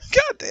check.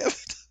 God damn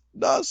it.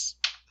 Nuss.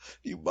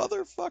 You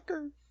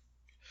motherfucker.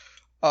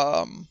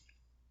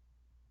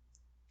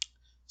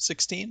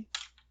 16.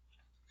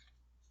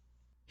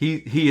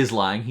 He is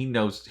lying. He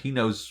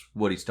knows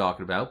what he's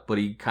talking about, but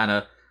he kind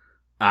of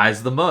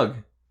eyes the mug.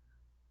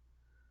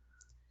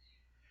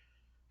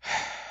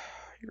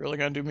 You really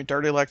gonna do me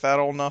dirty like that,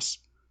 old Nuss?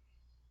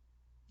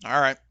 All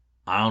right.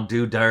 I don't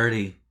do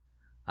dirty.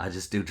 I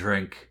just do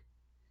drink.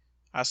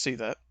 I see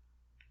that.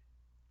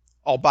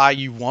 I'll buy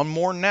you one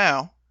more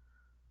now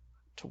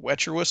to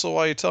wet your whistle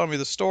while you tell me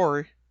the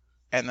story,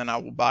 and then I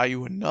will buy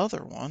you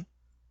another one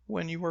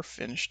when you are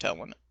finished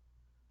telling it.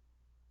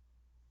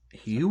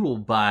 You will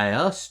buy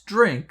us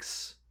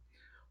drinks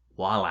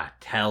while I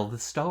tell the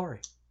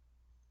story.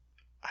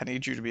 I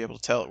need you to be able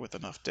to tell it with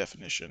enough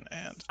definition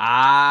and...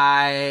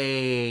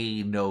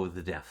 I know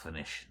the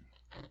definition.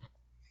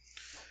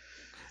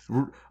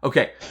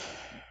 Okay.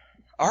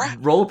 All right.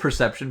 Roll a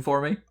perception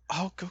for me.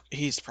 Oh,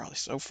 he's probably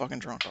so fucking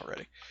drunk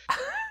already.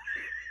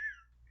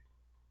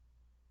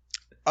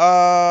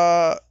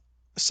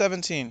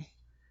 17.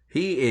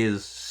 He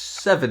is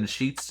 7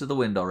 sheets to the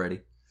wind already.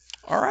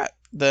 All right.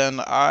 Then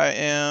I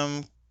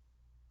am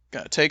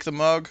going to take the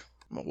mug.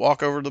 I'm going to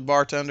walk over to the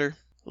bartender,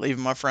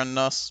 leaving my friend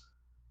Nuss.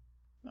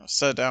 I'll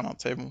sit down on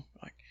the table.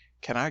 Like,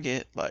 can I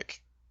get,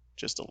 like,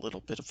 just a little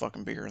bit of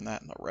fucking beer in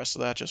that and the rest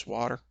of that just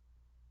water?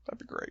 That'd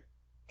be great.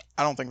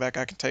 I don't think that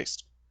guy can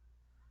taste.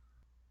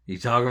 You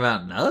talking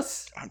about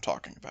Nuss? I'm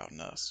talking about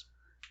Nuss.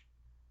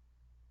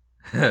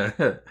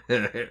 I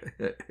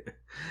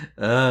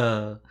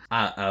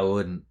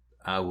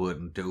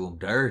wouldn't do him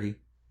dirty.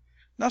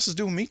 Nuss is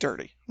doing me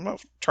dirty. I'm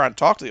not trying to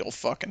talk to the old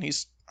fuck, and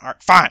he's all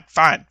right.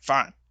 Fine.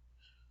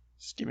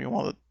 Just give me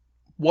one of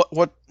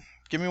the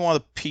Give me one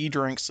of the pea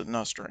drinks that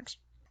Nuss drinks,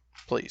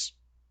 please.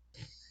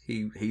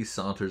 He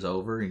saunters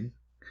over. He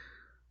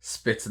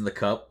spits in the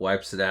cup,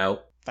 wipes it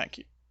out. Thank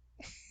you.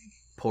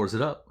 Pours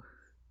it up.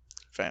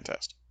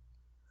 Fantastic.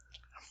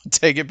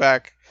 Take it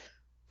back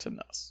to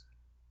Nuss.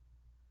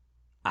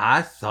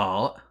 I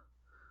thought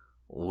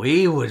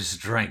we was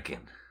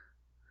drinking.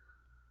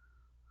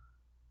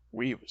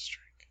 We was drinking.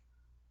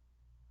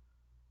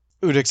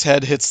 Udik's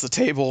head hits the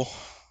table.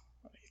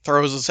 He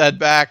throws his head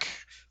back,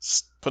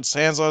 puts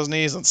his hands on his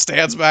knees, and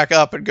stands back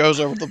up and goes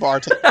over to the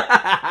bartender.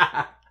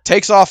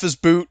 Takes off his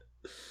boot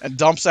and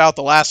dumps out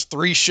the last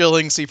 3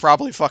 shillings he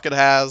probably fucking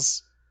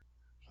has.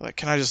 Like,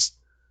 can I just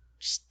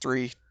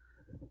 3?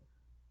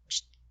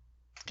 Just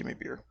give me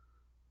beer,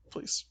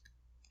 please.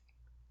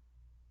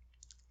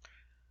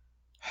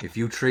 If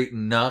you treat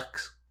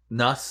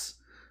Nuss,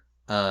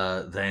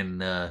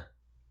 then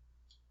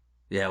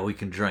yeah, we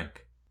can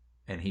drink.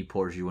 And he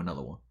pours you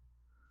another one.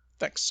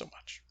 Thanks so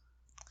much.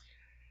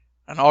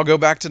 And I'll go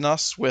back to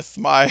Nuss with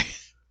my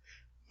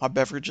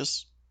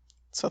beverages.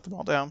 Set them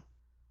all down.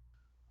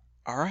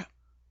 All right,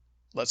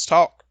 let's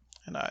talk.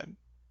 And I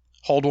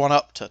hold one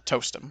up to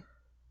toast him.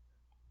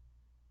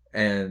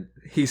 And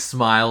he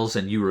smiles,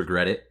 and you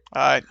regret it.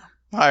 I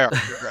already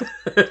regret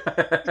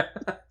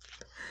it.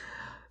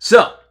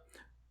 So,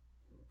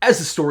 as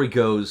the story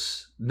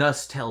goes,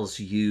 Nuss tells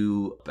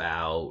you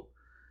about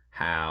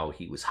how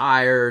he was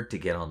hired to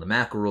get on the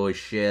McElroy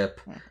ship,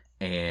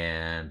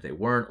 and they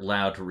weren't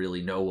allowed to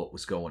really know what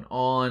was going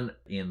on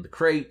in the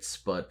crates,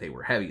 but they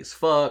were heavy as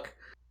fuck.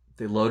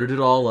 They loaded it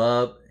all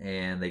up,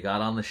 and they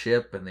got on the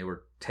ship, and they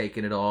were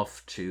taking it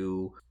off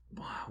to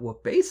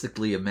what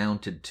basically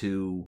amounted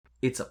to...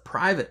 It's a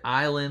private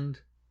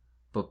island,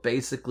 but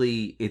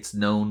basically it's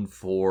known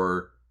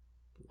for,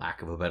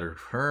 lack of a better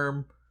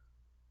term,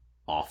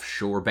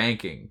 offshore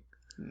banking.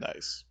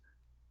 Nice.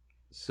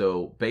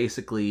 So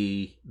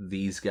basically,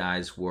 these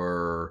guys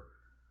were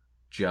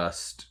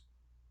just...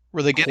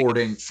 Were they getting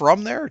it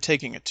from there or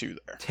taking it to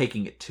there?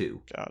 Taking it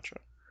to. Gotcha.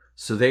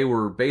 So they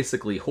were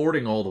basically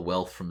hoarding all the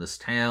wealth from this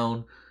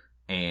town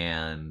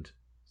and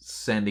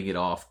sending it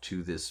off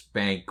to this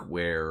bank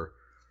where,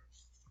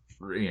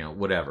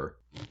 whatever.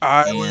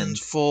 Island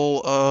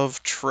full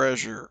of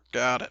treasure.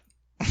 Got it.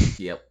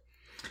 Yep.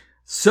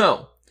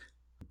 So,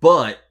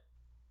 but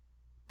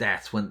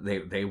that's when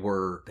they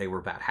were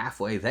about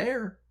halfway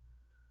there,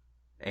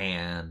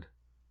 and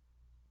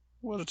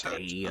What a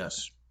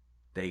tactics.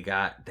 they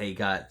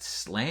got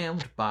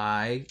slammed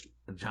by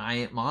a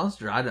giant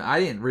monster. I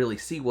didn't really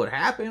see what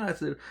happened. I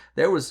said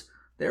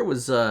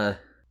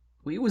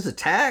we was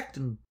attacked,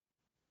 and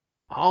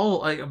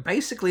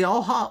basically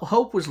all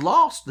hope was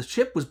lost. The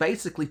ship was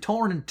basically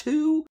torn in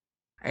two,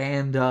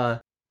 and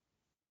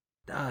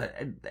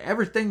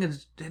everything had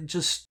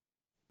just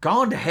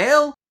gone to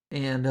hell.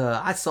 And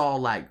I saw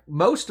like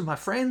most of my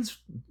friends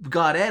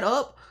got ate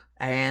up,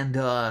 and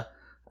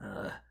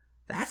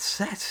that's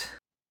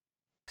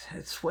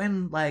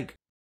when like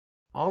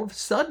all of a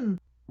sudden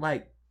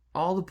like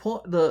all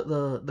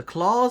the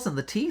claws and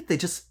the teeth they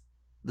just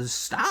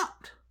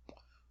stopped.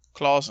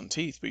 Claws and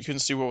teeth, but you couldn't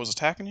see what was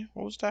attacking you?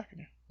 What was attacking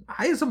you?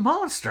 I was a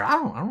monster. I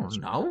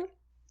don't know.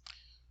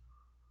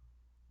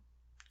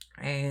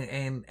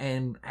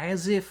 And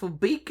as if a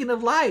beacon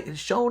of light had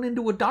shone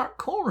into a dark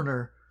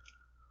corner,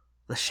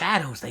 the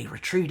shadows, they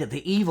retreated.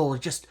 The evil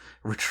just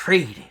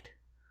retreated.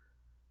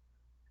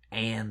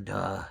 And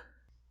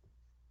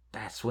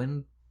that's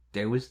when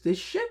there was this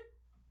ship.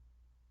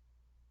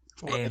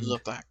 What did it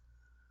look like?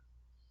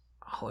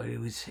 Oh, it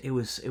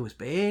was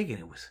big, and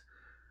it was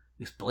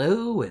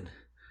blue, and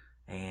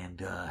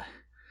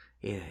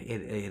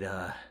it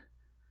I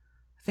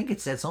think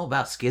it said something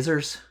about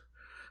skizzers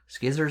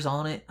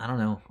on it. I don't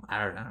know.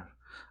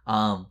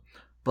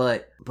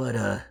 But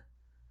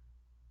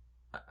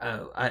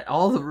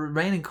all the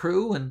remaining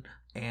crew and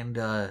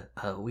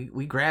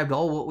we grabbed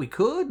all what we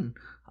could, and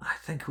I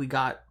think we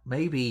got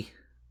maybe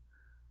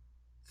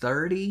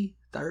 30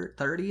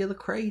 of the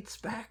crates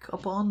back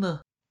up on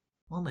the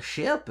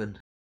ship, and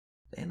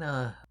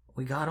then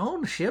we got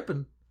on the ship,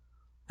 and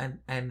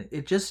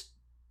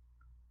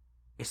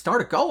it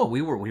started going.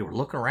 We were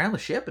looking around the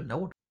ship, and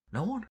no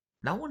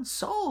one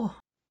saw.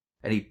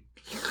 And he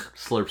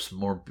slurps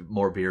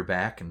more beer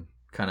back and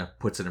kind of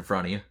puts it in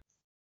front of you.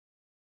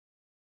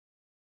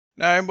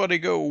 Now, anybody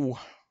go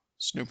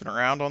snooping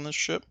around on this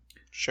ship?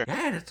 Check.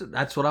 Yeah,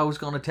 that's what I was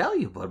going to tell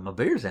you, but my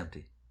beer's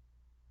empty.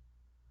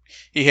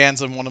 He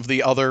hands him one of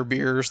the other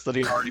beers that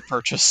he already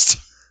purchased.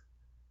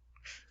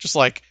 Just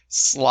like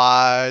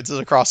slides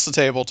it across the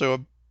table to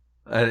him.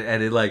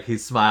 And it, he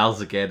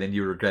smiles again, and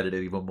you regret it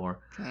even more.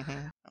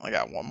 Mm-hmm. I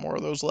got one more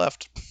of those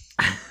left.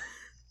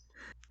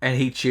 And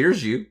he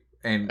cheers you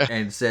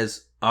and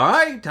says, "All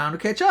right, time to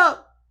catch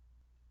up."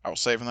 I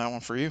was saving that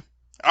one for you.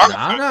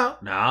 No.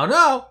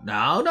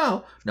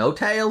 No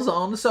tales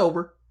on the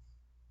sober.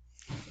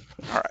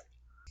 All right.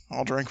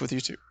 I'll drink with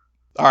you too.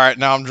 All right,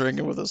 now I'm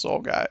drinking with this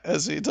old guy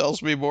as he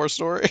tells me more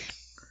story.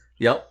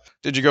 Yep.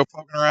 Did you go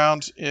poking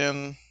around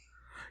in...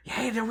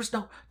 Yeah, we looked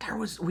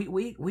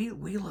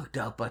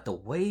up at the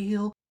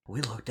whale,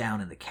 we looked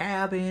down in the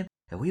cabin,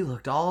 and we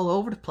looked all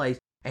over the place,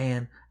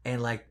 and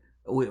like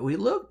we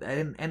looked,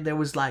 and there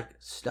was like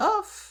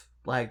stuff,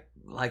 like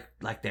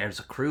there's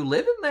a crew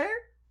living there,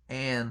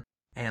 and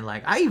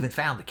like I even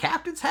found the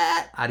captain's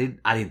hat. I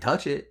didn't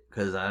touch it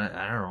because I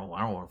don't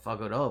want to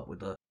fuck it up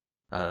with the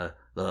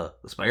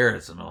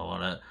spirits and all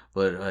that,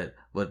 but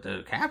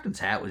the captain's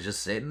hat was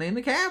just sitting in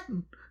the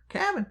cabin,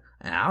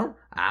 and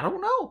I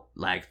don't know,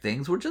 like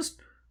things were just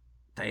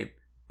the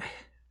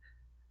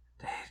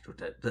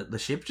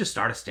ship just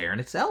started staring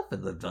itself,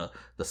 and the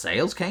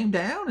sails came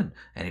down,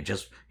 and it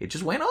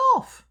just went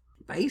off.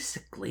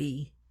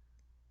 Basically,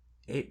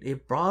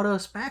 it brought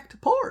us back to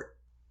port.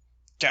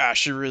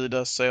 Gosh, she really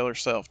does sail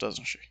herself,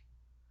 doesn't she?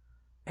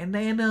 And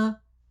then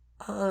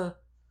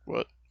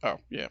what? Oh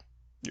yeah,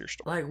 your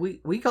story. Like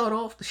we got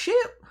off the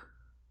ship,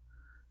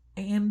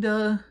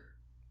 and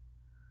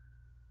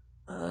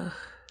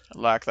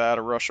like that,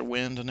 a rush of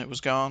wind, and it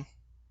was gone.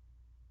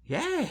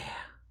 Yeah.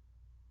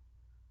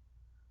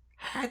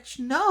 How'd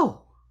you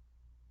know?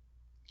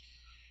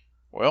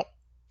 Well,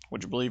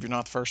 would you believe you're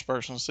not the first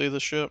person to see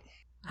this ship?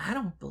 I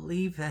don't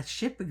believe that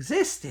ship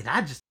existed.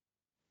 I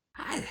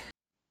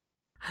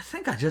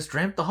think I just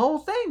dreamt the whole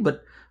thing,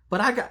 but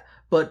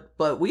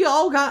we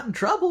all got in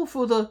trouble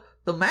for the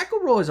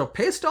McElroys are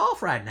pissed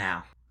off right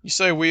now. You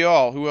say we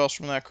all. Who else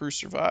from that crew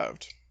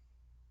survived?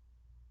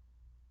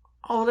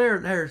 Oh,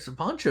 there's a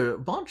bunch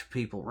of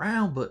people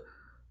around, but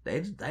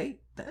they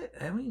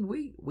I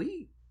mean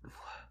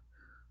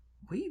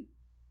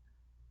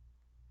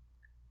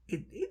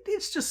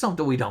it's just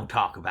something we don't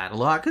talk about a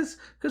lot because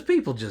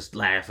people just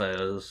laugh at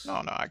us.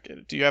 No, I get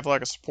it. Do you have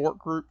like a support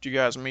group? Do you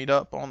guys meet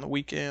up on the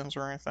weekends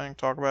or anything?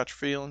 Talk about your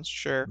feelings,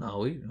 share? No,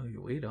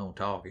 we don't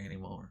talk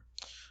anymore.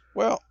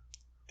 Well,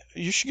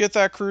 you should get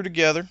that crew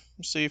together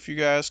and see if you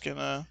guys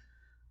can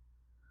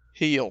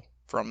heal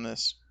from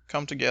this.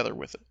 Come together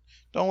with it.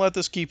 Don't let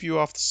this keep you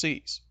off the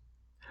seas.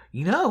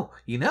 You know.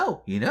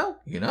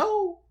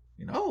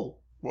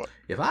 What?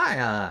 If I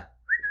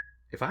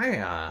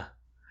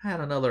had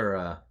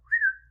another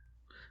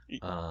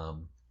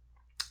I'll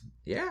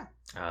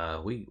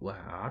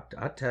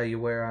tell you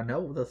where I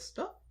know the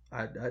stuff.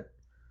 I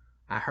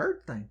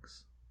heard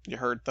things. You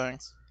heard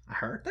things? I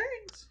heard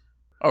things.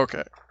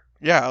 Okay.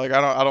 Yeah, like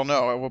I don't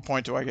know. At what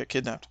point do I get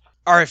kidnapped?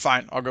 All right,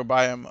 fine. I'll go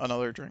buy him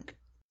another drink.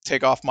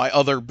 Take off my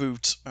other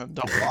boot and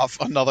dump off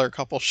another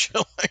couple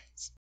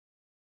shillings.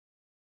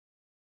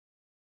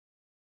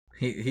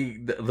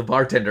 The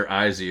bartender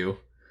eyes you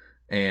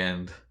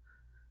and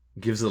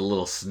gives it a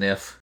little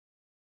sniff.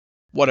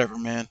 Whatever,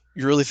 man.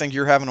 You really think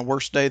you're having a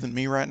worse day than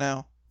me right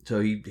now? So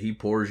he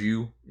pours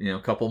you, a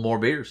couple more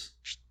beers.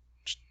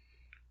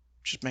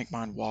 Just make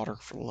mine water,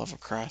 for the love of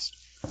Christ.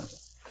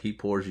 He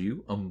pours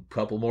you a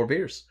couple more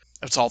beers.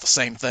 It's all the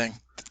same thing.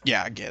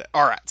 Yeah, I get it.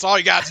 All right, it's all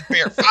you got is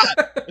beer. Fine.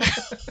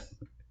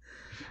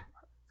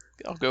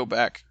 I'll go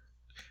back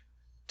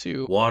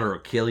to... Water will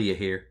kill you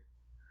here.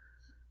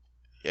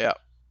 Yeah,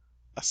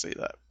 I see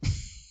that.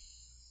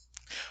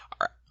 All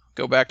right,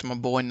 go back to my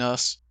boy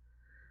Nuss.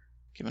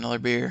 Give him another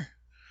beer.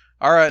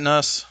 All right,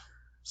 Nuss.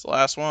 It's the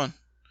last one.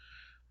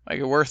 Make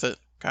it worth it.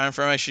 What kind of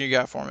information you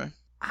got for me?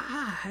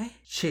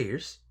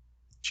 Cheers.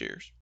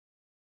 Cheers.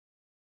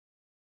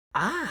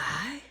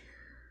 I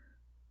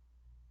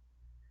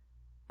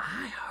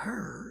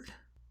heard.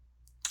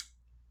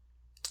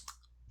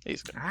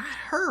 He's good. I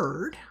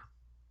heard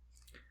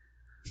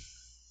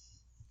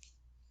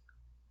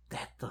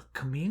that the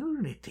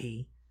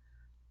community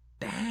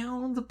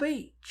down the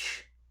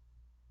beach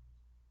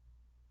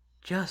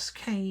just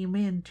came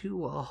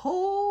into a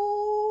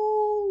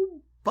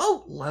whole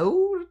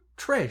boatload of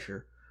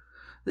treasure.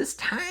 This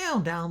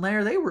town down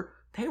there, they were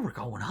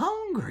going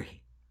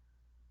hungry.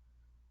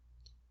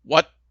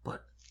 What?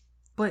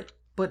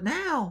 But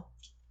now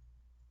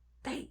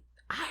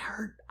I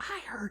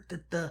heard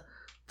that the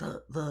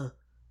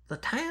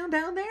town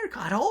down there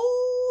got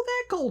all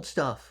that gold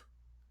stuff.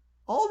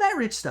 All that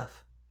rich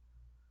stuff.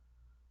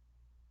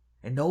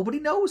 And nobody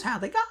knows how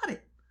they got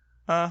it.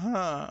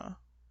 Uh-huh.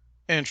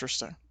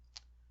 Interesting.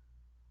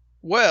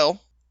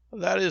 Well,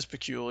 that is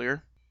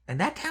peculiar. And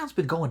that town's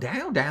been going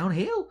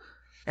downhill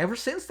ever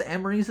since the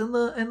Emerys and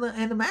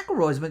the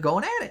McElroys have been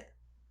going at it.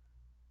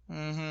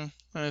 Mm-hmm.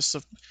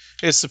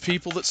 It's the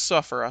people that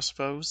suffer, I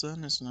suppose,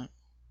 then, isn't it?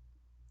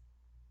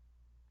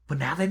 But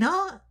now they're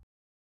not.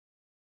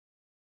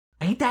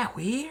 Ain't that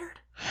weird?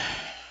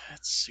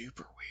 That's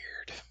super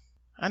weird.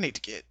 I need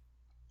to get...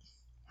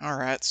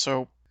 Alright,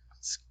 so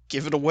let's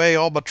give it away,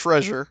 all my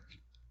treasure.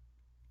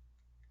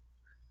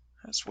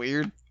 That's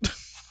weird.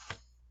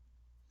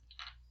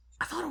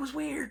 I thought it was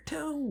weird,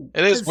 too.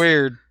 It is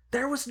weird.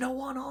 There was no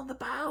one on the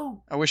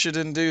boat. I wish I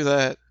didn't do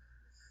that.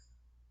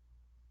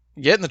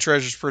 Getting the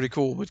treasure's pretty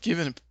cool, but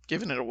giving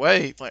it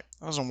away, like,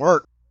 doesn't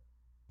work.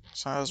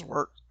 That's how it doesn't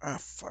work. Ah,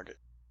 fuck it.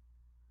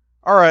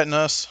 Alright,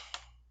 Nuss.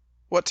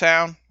 What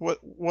town? What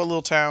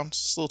little town?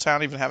 Does this little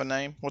town even have a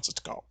name? What's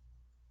it called?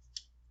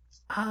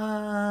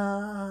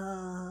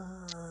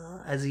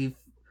 As he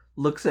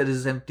looks at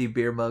his empty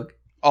beer mug.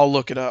 I'll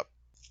look it up.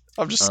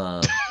 I'm just...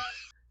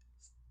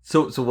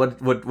 So what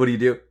do you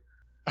do?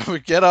 I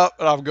would get up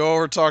and I'll go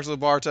over and talk to the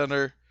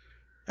bartender.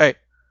 Hey,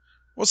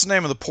 what's the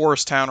name of the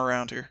poorest town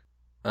around here?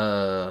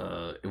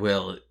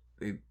 Well,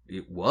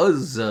 it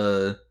was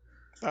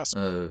That's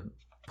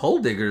pole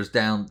diggers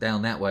down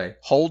that way.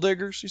 hole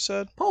diggers, you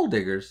said? Pole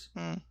diggers.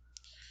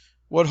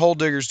 What hole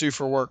diggers do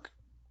for work?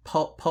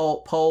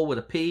 Pole with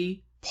a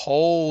P.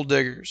 Pole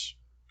diggers.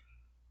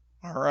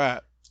 All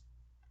right.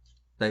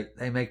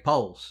 They make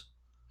poles.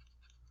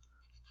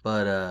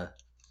 But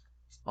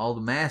all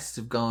the masts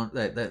have gone.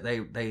 They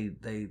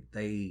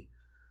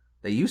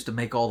used to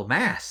make all the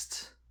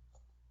masts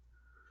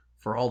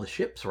for all the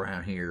ships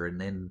around here,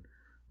 and then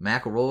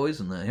McElroys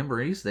and the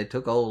Emerys, they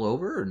took all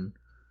over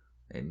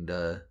and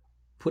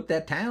put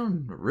that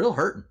town real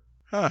hurting.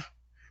 Huh.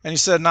 And you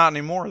said not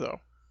anymore though.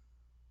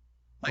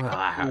 Like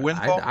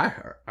Well,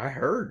 I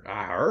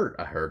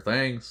heard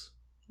things.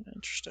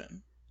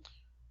 Interesting.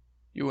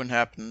 You wouldn't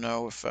happen to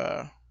know if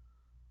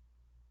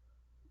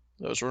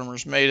those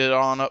rumors made it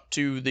on up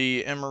to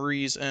the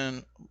Emerys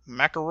and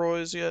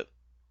McElroys yet?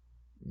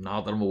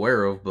 Not that I'm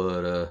aware of,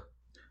 but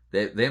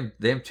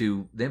them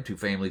two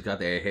families got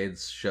their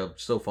heads shoved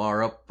so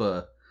far up.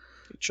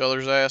 Each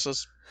other's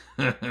asses.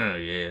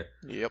 Yeah.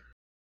 Yep.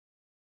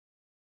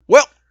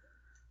 Well,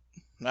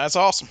 that's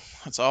awesome.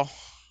 That's all.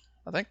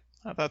 I think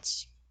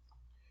that's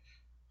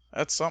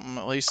something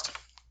at least.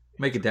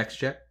 Make a dex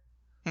check.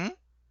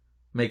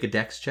 Make a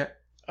dex check.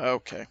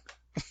 Okay.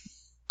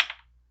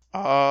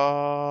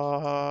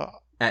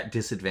 At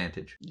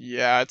disadvantage.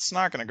 Yeah, it's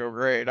not gonna go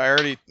great.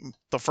 The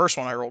first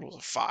one I rolled was a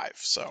 5,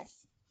 so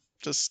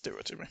just do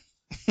it to me.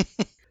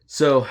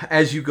 So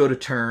as you go to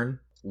turn,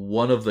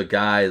 one of the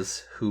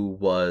guys who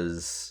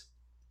was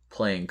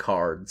playing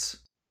cards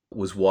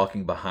was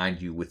walking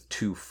behind you with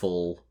 2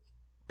 full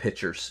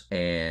pitchers,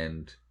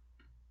 and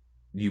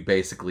you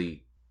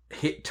basically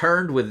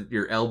turned with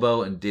your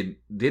elbow and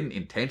didn't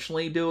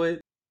intentionally do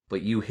it,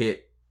 but you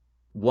hit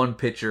one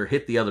pitcher,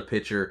 hit the other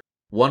pitcher.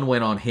 One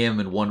went on him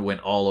and one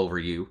went all over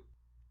you.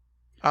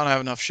 I don't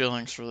have enough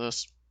shillings for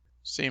this.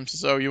 Seems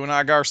as though you and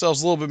I got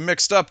ourselves a little bit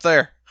mixed up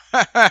there.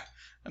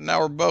 And now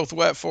we're both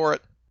wet for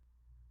it.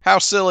 How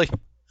silly.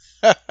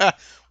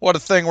 What a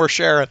thing we're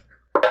sharing.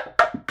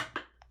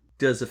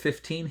 Does a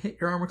 15 hit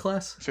your armor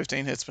class?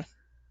 15 hits me.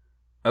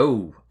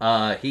 Oh,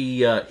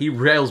 he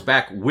rails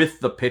back with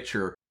the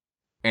pitcher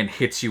and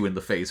hits you in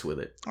the face with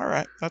it. All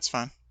right, that's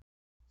fine.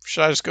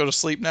 Should I just go to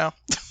sleep now?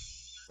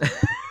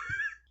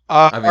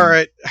 I mean- all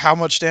right. How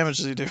much damage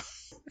does he do?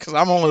 Because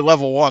I'm only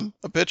level 1.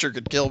 A pitcher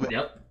could kill me.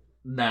 Yep.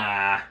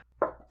 Nah.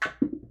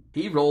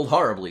 He rolled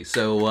horribly,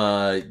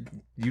 so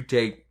you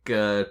take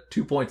 2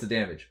 points of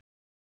damage.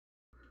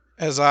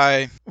 As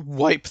I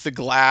wipe the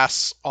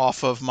glass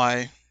off of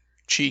my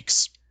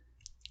cheeks.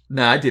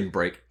 Nah, it didn't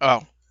break.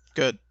 Oh,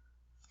 good.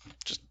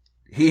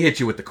 He hit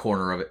you with the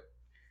corner of it.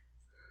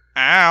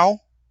 Ow.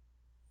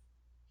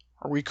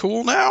 Are we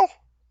cool now?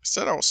 I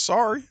said I was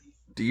sorry.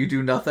 Do you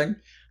do nothing?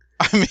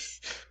 I mean,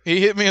 he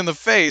hit me in the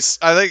face.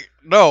 I think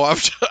no.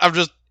 I'm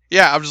just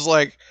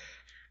like,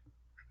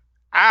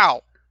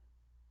 ow.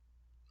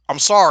 I'm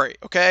sorry.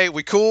 Okay,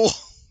 we cool.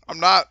 I'm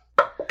not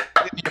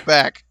hitting you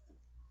back.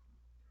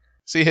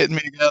 Is he hitting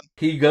me again?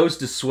 He goes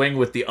to swing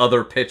with the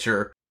other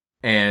pitcher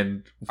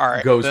and All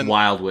right, goes then-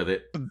 wild with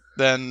it.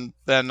 Then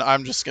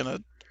I'm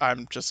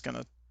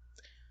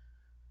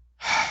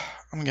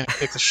gonna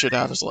kick the shit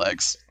out of his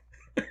legs.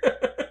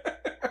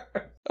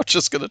 I'm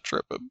just gonna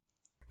trip him.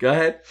 Go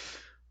ahead.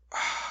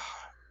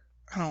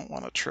 I don't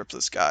want to trip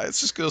this guy. It's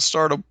just gonna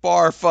start a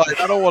bar fight.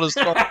 I don't want to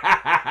start.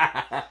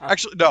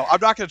 Actually, no, I'm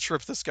not gonna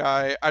trip this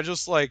guy. I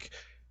just like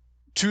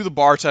to the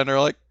bartender,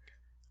 like,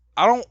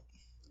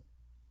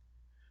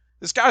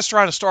 this guy's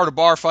trying to start a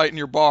bar fight in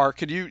your bar.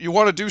 Could you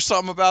want to do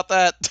something about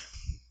that?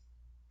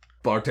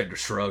 Bartender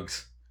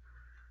shrugs.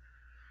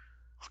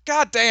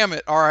 God damn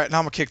it! All right, now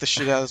I'm gonna kick the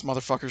shit out of this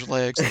motherfucker's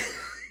legs.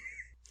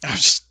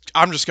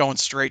 I'm just going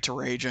straight to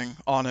raging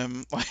on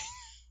him.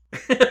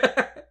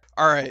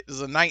 All right, this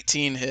is a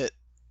 19 hit.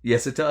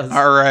 Yes, it does.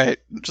 All right,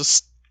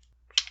 just.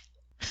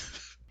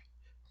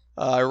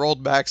 I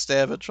rolled max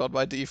damage on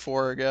my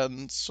D4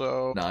 again,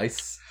 so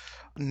Nice.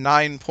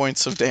 9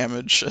 points of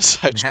damage.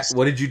 As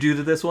What did you do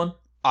to this one?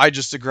 I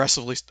just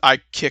aggressively, I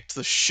kicked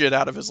the shit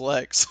out of his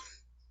legs.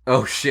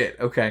 Oh shit.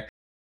 Okay.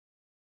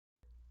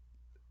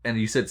 And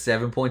you said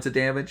 7 points of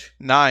damage?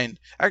 9.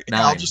 I'll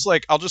 9.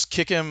 just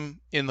kick him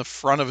in the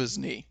front of his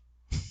knee.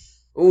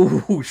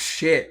 Ooh,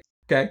 shit.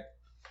 Okay.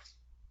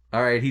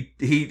 All right.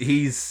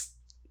 He's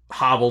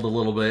hobbled a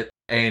little bit,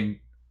 and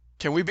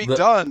Can we be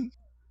done?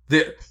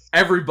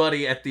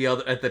 everybody at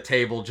the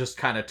table just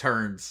kind of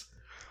turns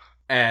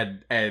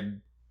and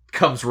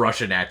comes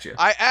rushing at you.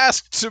 I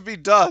asked to be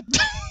done.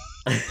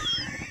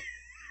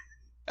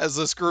 As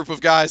this group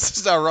of guys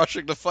is now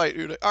rushing to fight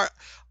Uday. All right,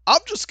 I'm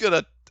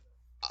gonna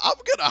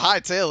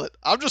hightail it.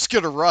 I'm just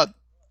gonna run.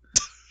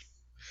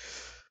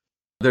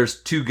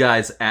 There's 2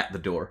 guys at the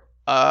door.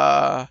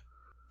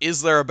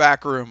 Is there a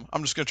back room?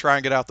 I'm just gonna try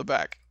and get out the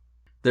back.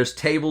 There's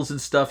tables and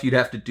stuff. You'd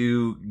have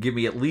to give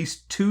me at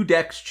least 2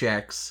 dex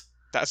checks.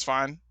 That's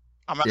fine.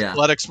 I'm Yeah.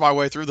 athletics my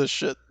way through this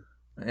shit.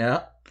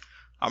 Yeah.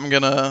 I'm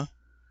gonna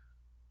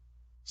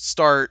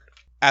start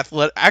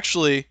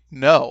Actually,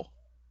 no.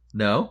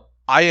 No?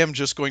 I am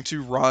just going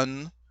to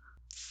run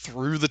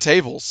through the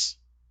tables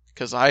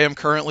because I am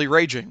currently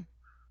raging.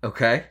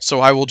 Okay. So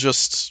I will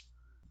just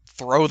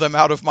throw them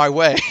out of my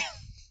way.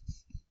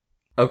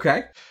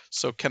 Okay.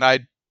 So can I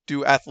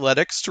do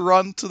athletics to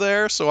run to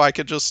there so I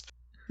could just,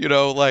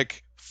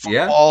 like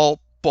Yeah.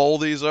 football bowl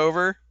these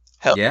over?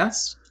 Hell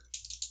Yes.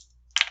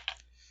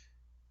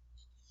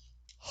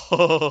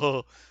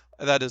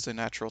 That is a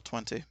natural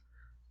 20.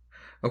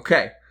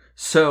 Okay.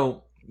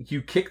 So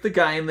you kick the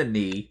guy in the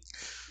knee,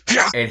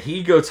 Yeah. and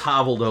he goes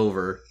hobbled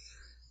over.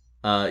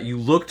 You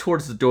look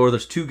towards the door.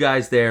 There's 2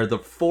 guys there. The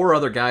 4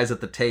 other guys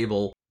at the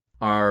table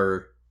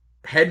are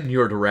heading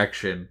your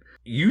direction.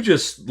 You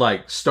just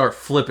start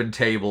flipping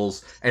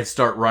tables and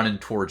start running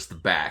towards the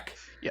back.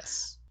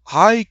 Yes.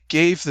 I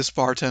gave this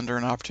bartender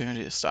an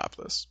opportunity to stop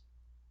this.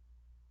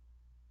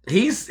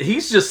 He's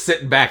just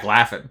sitting back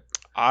laughing.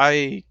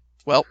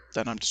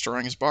 Then I'm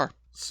destroying his bar.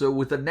 So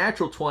with a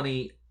natural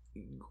 20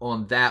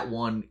 on that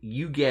one,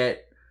 you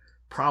get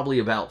probably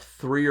about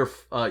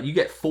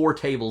 4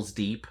 tables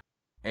deep,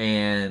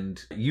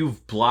 and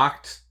you've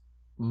blocked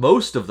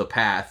most of the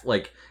path.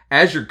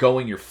 As you're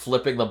going, you're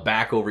flipping them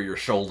back over your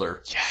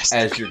shoulder Yes.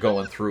 as you're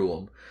going through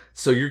them.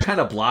 So you're kind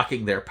of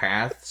blocking their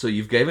path. So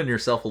you've given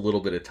yourself a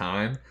little bit of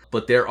time,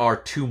 but there are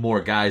 2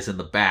 more guys in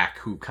the back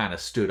who kind of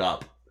stood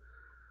up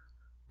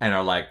and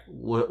are like,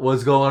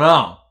 what's going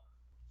on?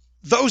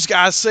 Those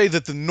guys say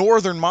that the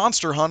northern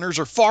monster hunters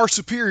are far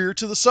superior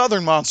to the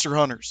southern monster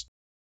hunters.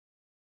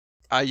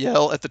 I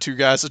yell at the 2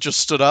 guys that just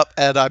stood up,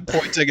 and I'm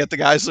pointing at the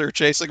guys that are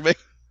chasing me.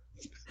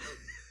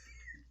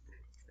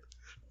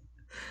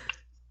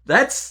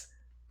 That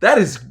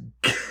is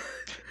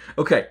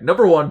okay.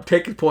 Number 1,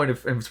 take a point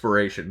of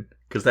inspiration,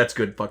 because that's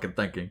good fucking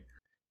thinking.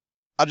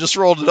 I just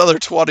rolled another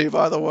 20,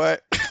 by the way.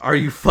 Are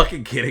you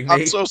fucking kidding me?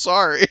 I'm so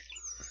sorry.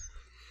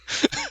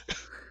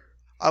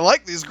 I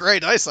like these gray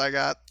dice I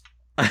got.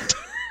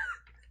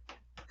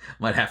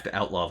 Might have to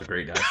outlaw the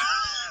gray dice.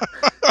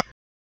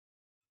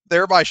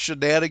 They're my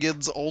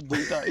shenanigans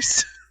only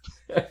dice.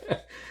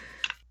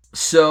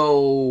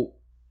 So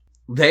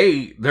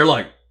they're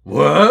like,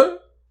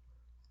 what?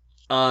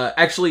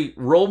 Actually,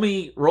 roll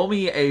me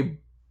a,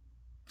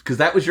 because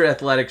that was your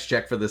athletics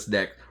check for this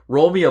deck.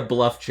 Roll me a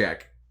bluff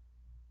check.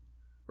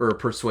 Or a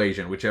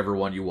persuasion, whichever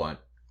one you want.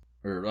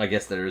 Or I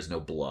guess there is no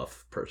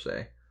bluff, per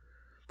se.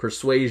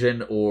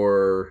 Persuasion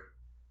or...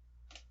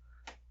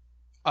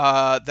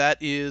 That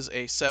is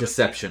a 17.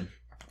 Deception.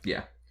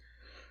 Yeah.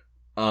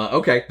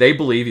 Okay, they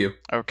believe you.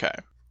 Okay.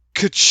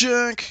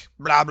 Ka-chunk!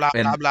 Blah, blah,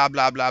 blah, blah,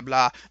 blah, blah,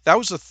 blah. That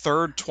was the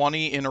third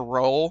 20 in a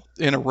row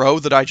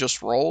that I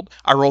just rolled.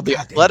 I rolled the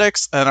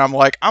athletics, and I'm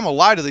like, I'm gonna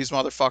lie to these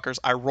motherfuckers.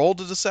 I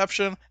rolled a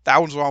deception.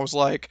 That was when I was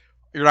like,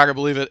 you're not gonna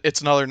believe it. It's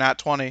another nat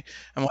 20.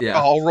 I'm like, oh,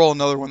 I'll roll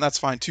another one. That's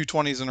fine. 2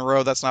 20s in a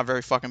row. That's not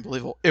very fucking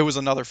believable. It was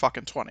another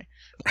fucking 20.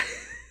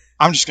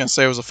 I'm just gonna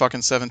say it was a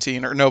fucking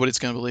 17, or nobody's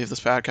gonna believe this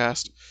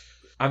podcast.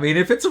 I mean,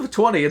 if it's a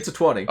 20, it's a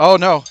 20. Oh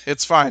no,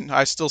 it's fine.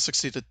 I still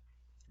succeeded.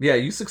 Yeah,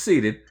 you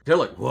succeeded. They're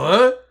like,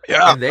 what?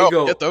 Yeah, and they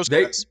go. Get those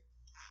guys.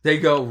 They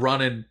go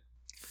running,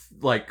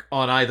 like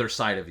on either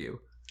side of you.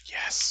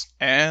 Yes,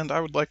 and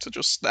I would like to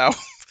just now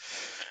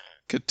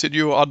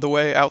continue on the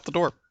way out the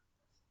door.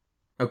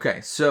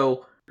 Okay,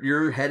 so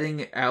you're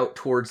heading out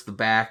towards the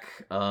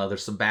back.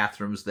 There's some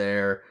bathrooms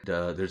there.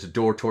 There's a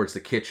door towards the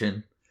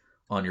kitchen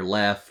on your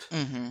left.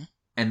 Mm-hmm.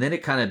 And then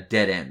it kind of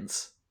dead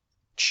ends.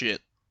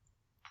 Shit.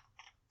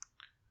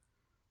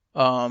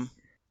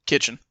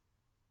 Kitchen.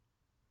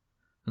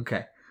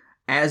 Okay.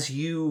 As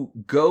you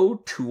go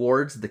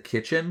towards the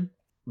kitchen,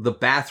 the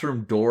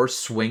bathroom door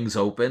swings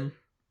open.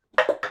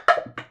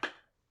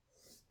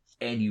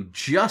 And you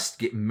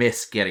just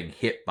miss getting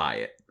hit by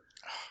it.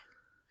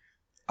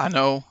 I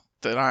know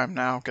that I'm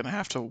now going to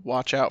have to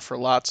watch out for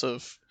lots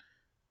of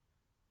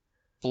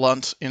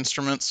blunt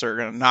instruments that are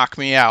going to knock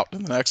me out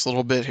in the next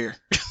little bit here.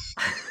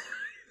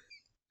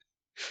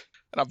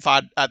 And I'm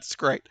fine. That's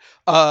great.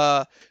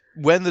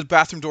 When the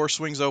bathroom door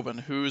swings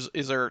open,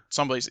 is there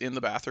somebody's in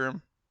the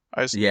bathroom?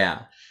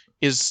 Yeah.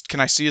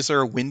 Can I see, is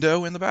there a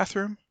window in the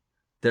bathroom?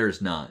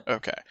 There's not.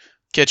 Okay.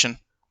 Kitchen.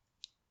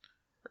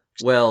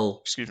 Well,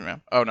 excuse me,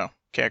 ma'am. Oh no.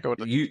 Can't go with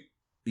the...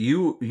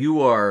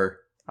 You are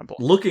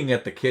looking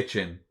at the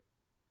kitchen,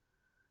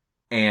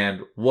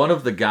 and one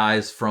of the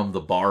guys from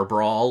the bar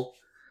brawl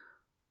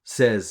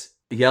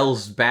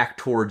yells back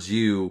towards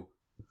you.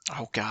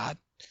 Oh God.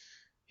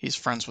 He's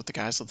friends with the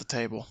guys at the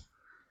table.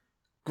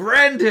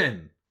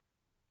 Grendon!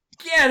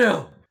 Get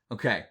him!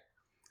 Okay.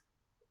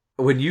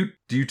 Do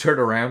you turn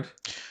around?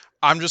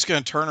 I'm just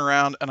going to turn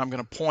around and I'm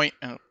going to point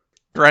and...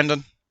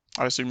 Grendon.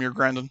 I assume you're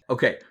Grendon.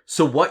 Okay,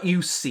 so what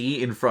you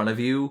see in front of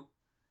you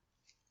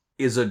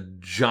is a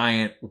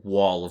giant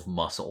wall of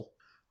muscle.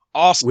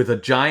 Awesome. With a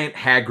giant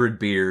Hagrid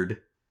beard.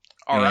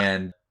 All right.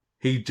 And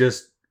he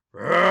just...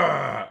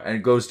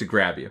 and goes to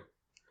grab you.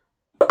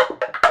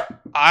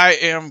 I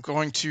am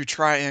going to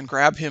try and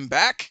grab him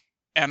back,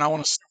 and I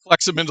want to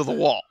flex him into the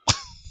wall.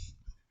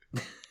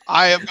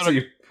 I am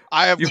going to...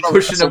 You're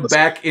pushing him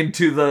back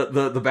into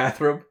the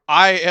bathroom?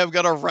 I am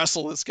going to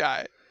wrestle this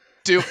guy.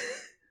 Dude,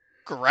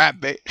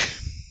 grab me.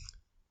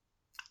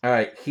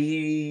 Alright,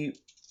 he...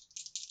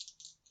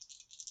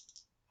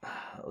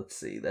 Let's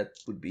see, that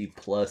would be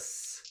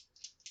plus...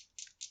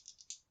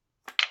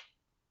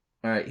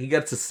 Alright, he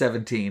gets a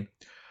 17.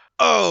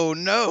 Oh,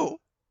 no.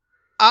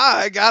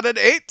 I got an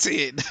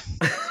 18.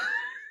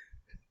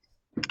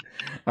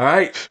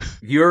 Alright,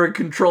 you're in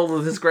control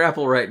of this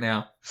grapple right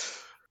now.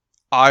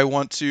 I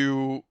want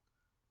to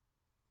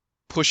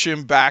push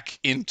him back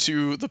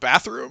into the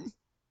bathroom.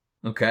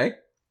 Okay.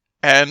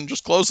 And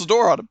just close the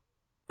door on him.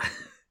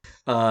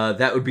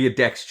 That would be a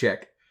dex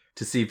check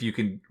to see if you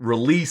can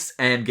release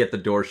and get the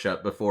door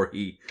shut before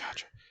he...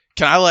 Gotcha.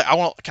 Can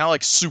I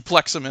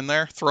suplex him in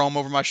there? Throw him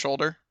over my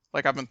shoulder?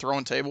 Like I've been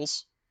throwing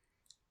tables?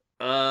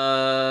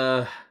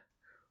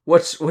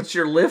 What's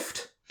your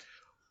lift?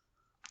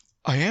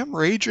 I am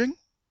raging.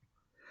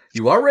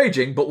 You are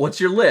raging, but what's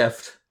your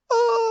lift?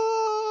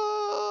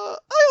 I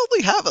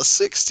only have a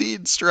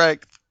 16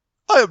 strength.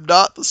 I am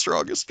not the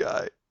strongest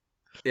guy.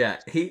 Yeah,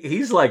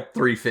 he's like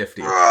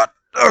 350.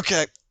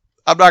 Okay.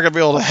 I'm not going to be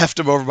able to heft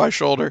him over my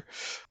shoulder.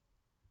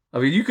 I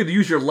mean, you could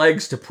use your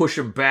legs to push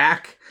him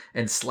back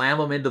and slam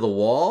him into the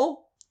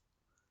wall.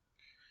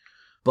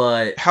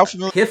 But how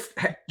familiar?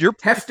 You're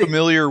hefting...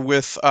 familiar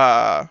with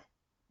WWE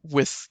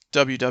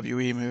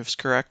moves,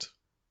 correct?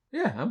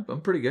 Yeah,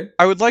 I'm pretty good.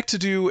 I would like to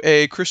do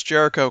a Chris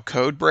Jericho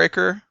code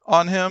breaker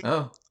on him.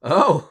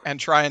 Oh. And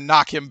try and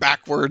knock him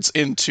backwards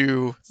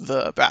into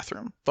the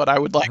bathroom. But I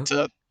would like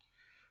to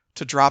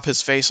drop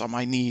his face on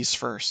my knees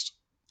first.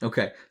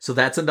 Okay, so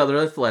that's another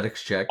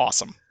athletics check.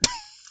 Awesome.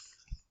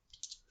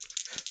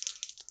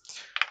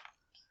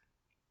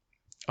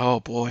 Oh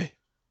boy,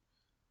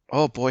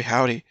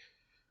 howdy.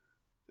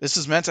 This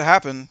is meant to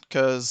happen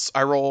because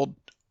I rolled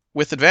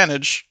with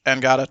advantage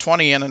and got a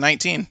 20 and a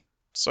 19.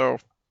 So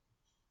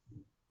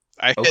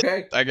I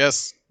hit, I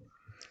guess.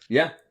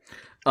 Yeah.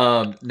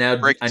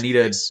 Now I need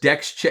a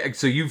dex check.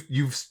 So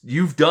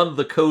you've done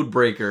the code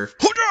breaker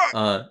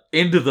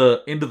into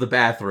the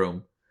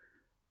bathroom.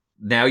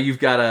 Now you've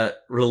got to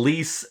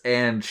release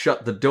and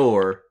shut the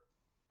door,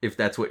 if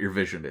that's what your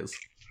vision is.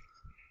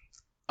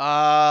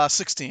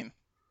 16.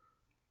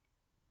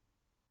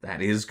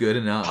 That is good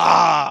enough.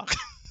 Ah!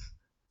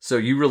 So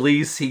you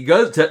release. He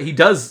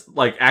does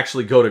like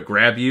actually go to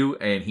grab you,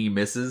 and he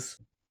misses.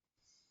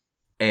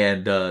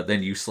 And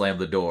then you slam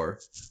the door.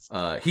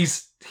 He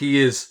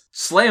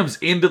slams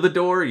into the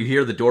door. You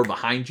hear the door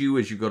behind you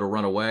as you go to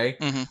run away.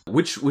 Mm-hmm.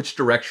 Which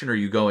direction are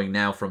you going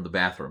now from the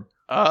bathroom?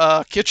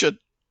 Kitchen.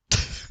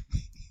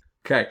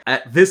 Okay.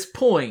 At this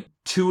point,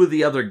 two of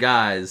the other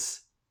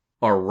guys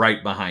are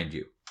right behind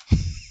you.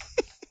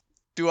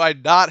 Do I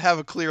not have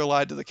a clear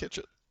line to the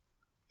kitchen?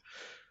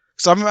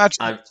 Because I'm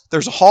imagining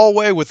there's a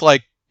hallway with,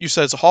 like, you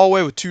said it's a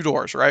hallway with two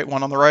doors, right?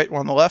 One on the right, one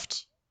on the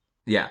left?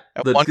 Yeah.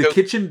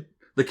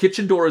 The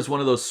kitchen door is one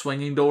of those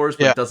swinging doors,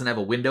 but it doesn't have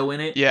a window in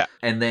it. Yeah.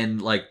 And then,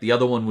 like, the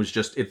other one was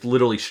it's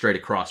literally straight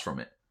across from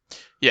it.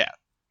 Yeah.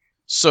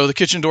 So the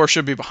kitchen door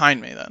should be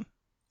behind me then.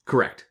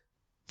 Correct.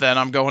 Then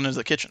I'm going into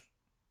the kitchen.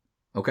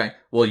 Okay.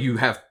 Well,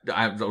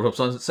 what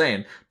I'm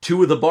saying,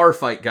 two of the bar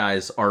fight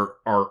guys are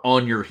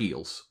on your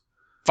heels.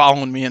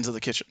 Following me into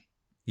the kitchen.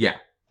 Yeah.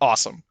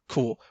 Awesome.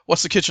 Cool.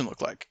 What's the kitchen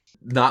look like?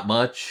 Not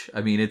much.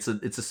 I mean, it's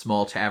a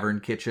small tavern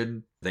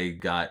kitchen. They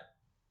got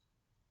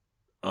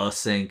a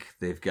sink.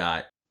 They've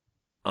got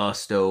a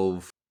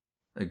stove,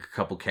 a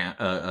couple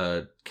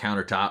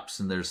countertops,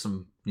 and there's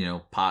some,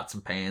 pots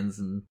and pans.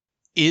 And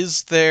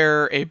is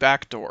there a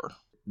back door?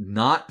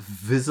 Not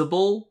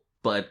visible,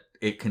 but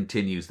it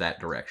continues that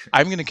direction.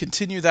 I'm going to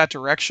continue that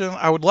direction.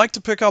 I would like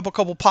to pick up a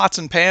couple pots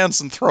and pans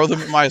and throw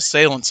them at my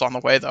assailants on the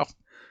way, though.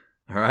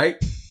 All right.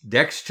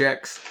 Dex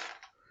checks.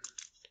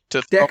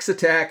 To Dex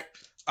attack.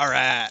 All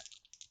right.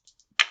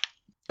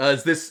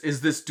 Is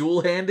this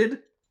dual-handed?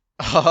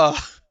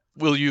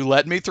 Will you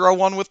let me throw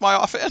one with my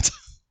offhand?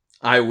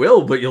 I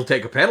will, but you'll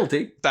take a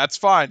penalty. That's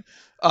fine.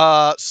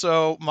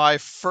 So my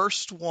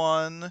first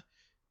one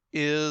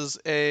is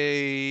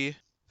a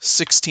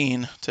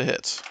 16 to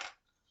hit.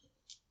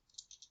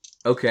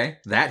 Okay,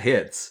 that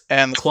hits.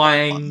 And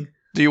clang.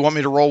 Do you want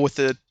me to roll with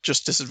it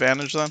just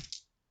disadvantage then?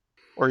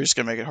 Or are you just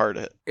going to make it hard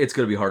to hit? It's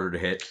going to be harder to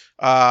hit.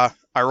 I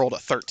rolled a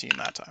 13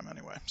 that time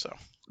anyway, so.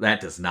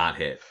 That does not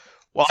hit.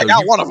 Well, so I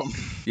got one of them.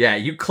 Yeah,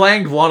 you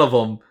clanged one of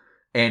them,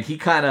 and he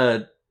kind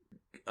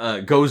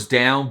of goes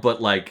down,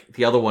 but like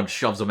the other one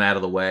shoves him out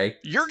of the way.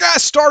 Your guy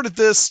started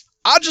this.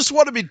 I just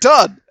want to be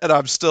done. And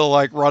I'm still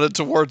like running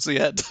towards the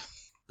end.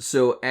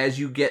 So as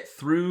you get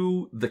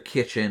through the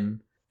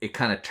kitchen, it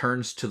kind of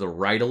turns to the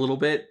right a little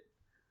bit,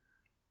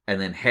 and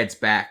then heads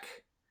back,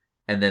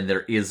 and then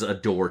there is a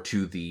door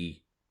to the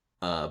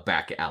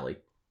back alley.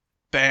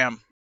 Bam.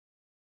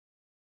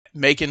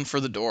 Making for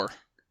the door.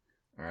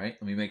 All right,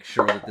 let me make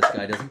sure that this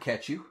guy doesn't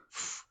catch you.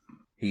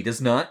 He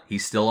does not.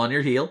 He's still on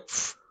your heel.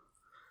 It's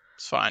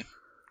fine.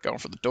 Going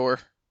for the door.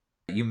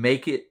 You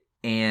make it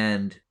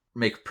and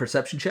make a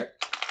perception check.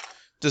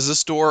 Does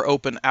this door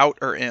open out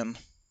or in?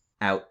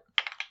 Out.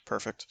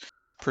 Perfect.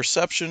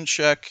 Perception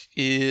check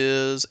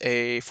is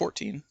a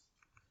 14.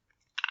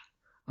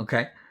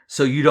 Okay.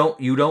 So you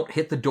don't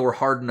hit the door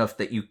hard enough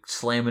that you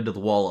slam into the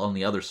wall on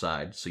the other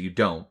side. So you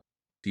don't.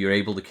 So you're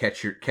able to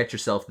catch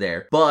yourself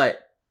there.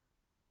 But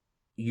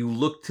you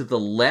look to the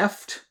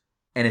left,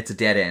 and it's a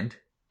dead end.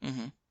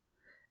 Mm-hmm.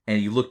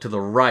 And you look to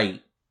the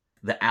right,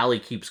 the alley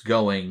keeps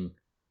going,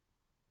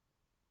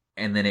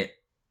 and then it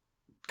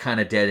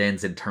kind of dead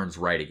ends and turns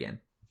right again.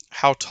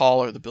 How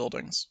tall are the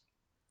buildings?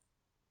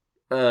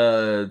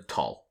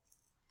 Tall.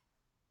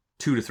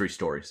 2 to 3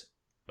 stories.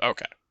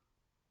 Okay.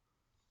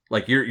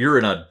 Like you're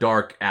in a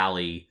dark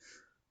alley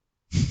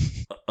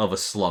of a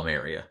slum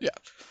area. Yeah.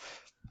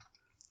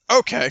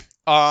 Okay.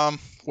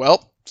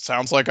 Well,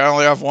 sounds like I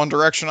only have one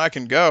direction I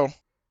can go.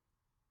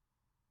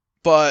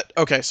 But,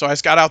 okay, so I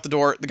just got out the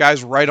door. The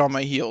guy's right on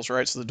my heels,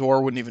 right? So the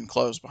door wouldn't even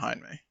close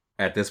behind me.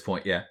 At this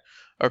point, yeah.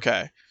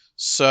 Okay.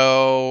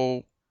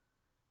 So,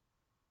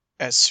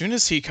 as soon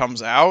as he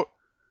comes out,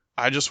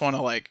 I just want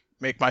to, like,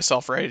 make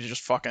myself ready to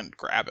just fucking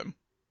grab him.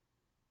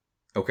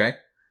 Okay.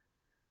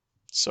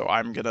 So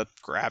I'm going to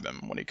grab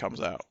him when he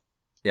comes out.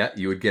 Yeah,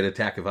 you would get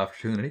attack of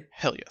opportunity.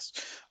 Hell yes.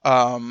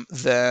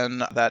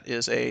 Then that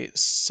is a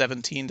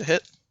 17 to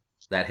hit.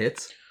 That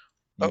hits.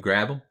 You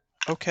grab him.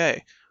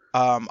 Okay.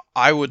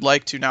 I would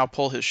like to now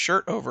pull his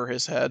shirt over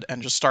his head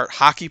and just start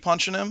hockey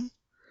punching him.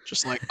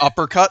 Just like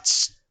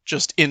uppercuts,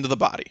 just into the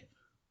body.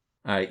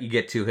 All right, you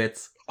get 2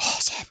 hits.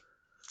 Awesome.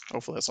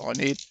 Hopefully that's all I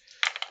need.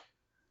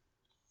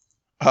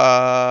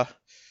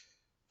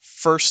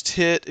 First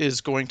hit is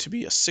going to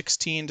be a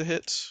 16 to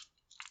hit.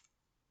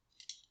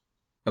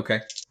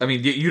 Okay. I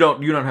mean, you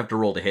don't have to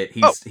roll to hit.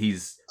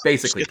 He's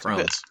basically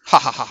prone. Ha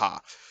ha ha ha.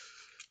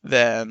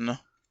 Then.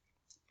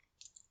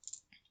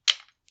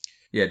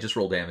 Yeah, just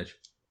roll damage.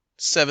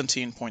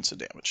 17 points of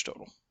damage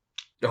total.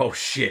 Oh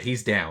shit,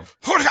 he's down.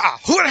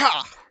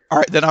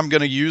 Alright, then I'm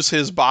gonna use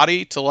his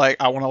body to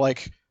I wanna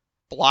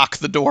block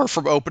the door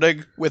from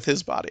opening with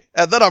his body.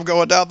 And then I'm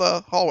going down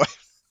the hallway.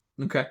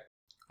 Okay.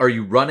 Are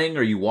you running?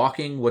 Are you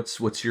walking?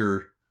 What's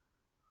your...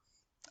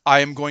 I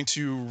am going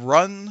to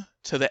run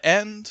to the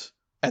end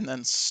and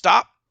then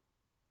stop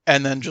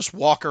and then just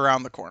walk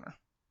around the corner.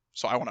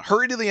 So I want to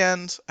hurry to the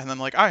end and then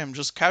I am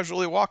just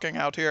casually walking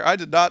out here. I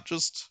did not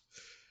just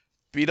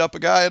beat up a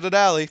guy at an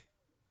alley.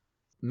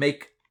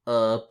 Make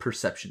a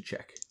perception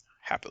check.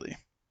 Happily.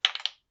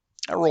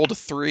 I rolled a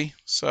 3,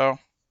 so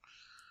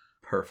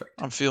Perfect.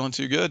 I'm feeling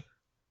too good.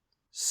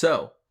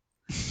 So,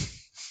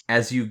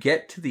 as you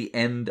get to the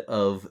end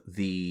of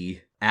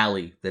the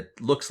alley that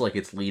looks like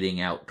it's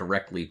leading out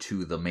directly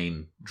to the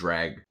main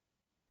drag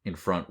in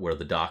front where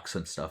the docks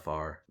and stuff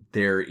are,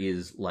 there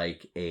is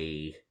like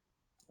a...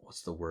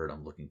 what's the word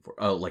I'm looking for?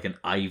 Oh, like an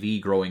ivy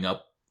growing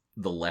up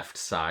the left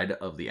side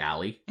of the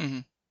alley. Mm-hmm.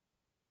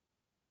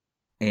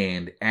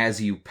 And as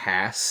you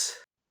pass,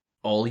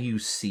 all you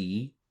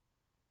see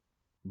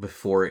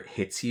before it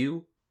hits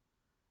you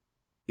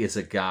is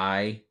a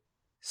guy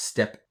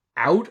step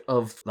out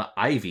of the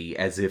ivy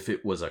as if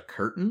it was a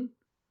curtain.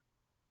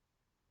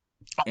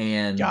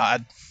 And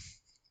God.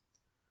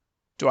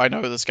 Do I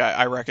know this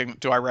guy?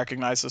 Do I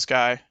recognize this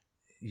guy?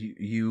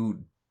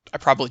 You I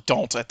probably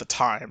don't at the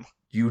time.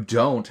 You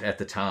don't at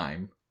the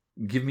time.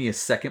 Give me a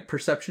second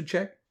perception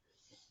check.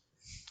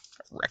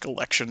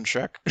 Recollection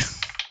check.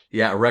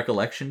 Yeah, a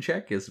recollection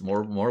check is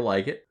more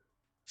like it.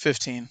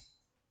 15.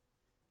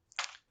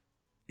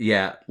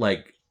 Yeah,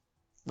 like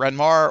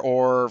Renmar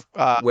or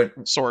when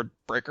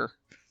Swordbreaker.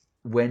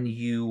 When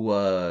you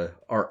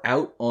are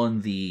out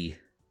on the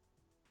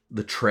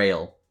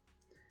trail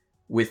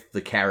with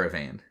the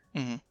caravan,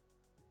 mm-hmm.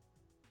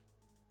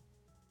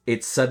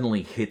 It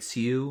suddenly hits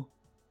you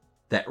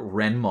that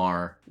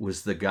Renmar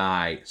was the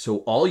guy. So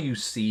all you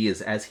see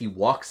is as he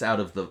walks out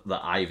of the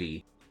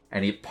ivy,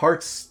 and it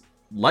parts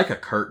like a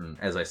curtain,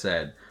 as I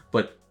said,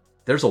 but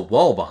there's a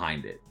wall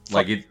behind it.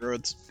 Like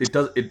druids.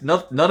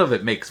 None of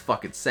it makes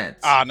fucking sense.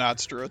 No,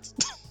 it's druids.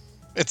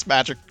 It's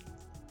magic.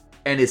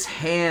 And his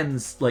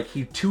hands, like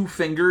two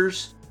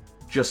fingers,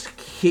 just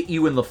hit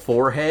you in the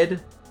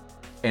forehead,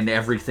 and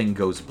everything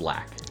goes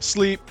black.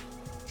 Sleep.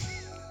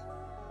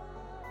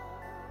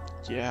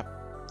 Yeah,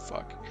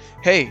 fuck.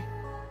 Hey,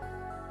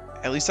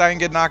 at least I didn't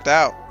get knocked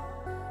out.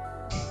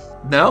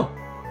 No.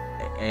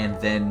 And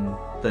then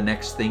the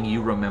next thing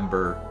you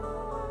remember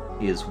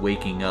is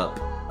waking up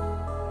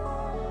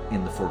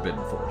in the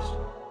Forbidden Forest.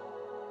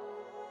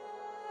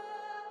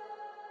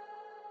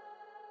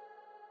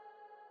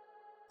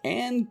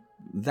 And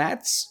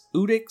that's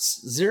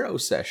Udik's Zero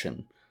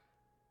session.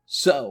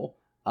 So,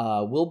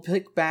 we'll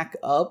pick back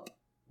up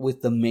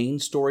with the main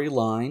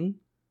storyline,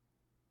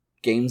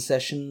 game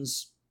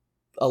sessions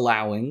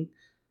allowing,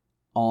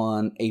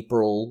 on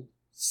April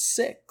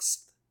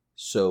 6th.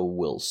 So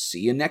we'll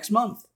see you next month.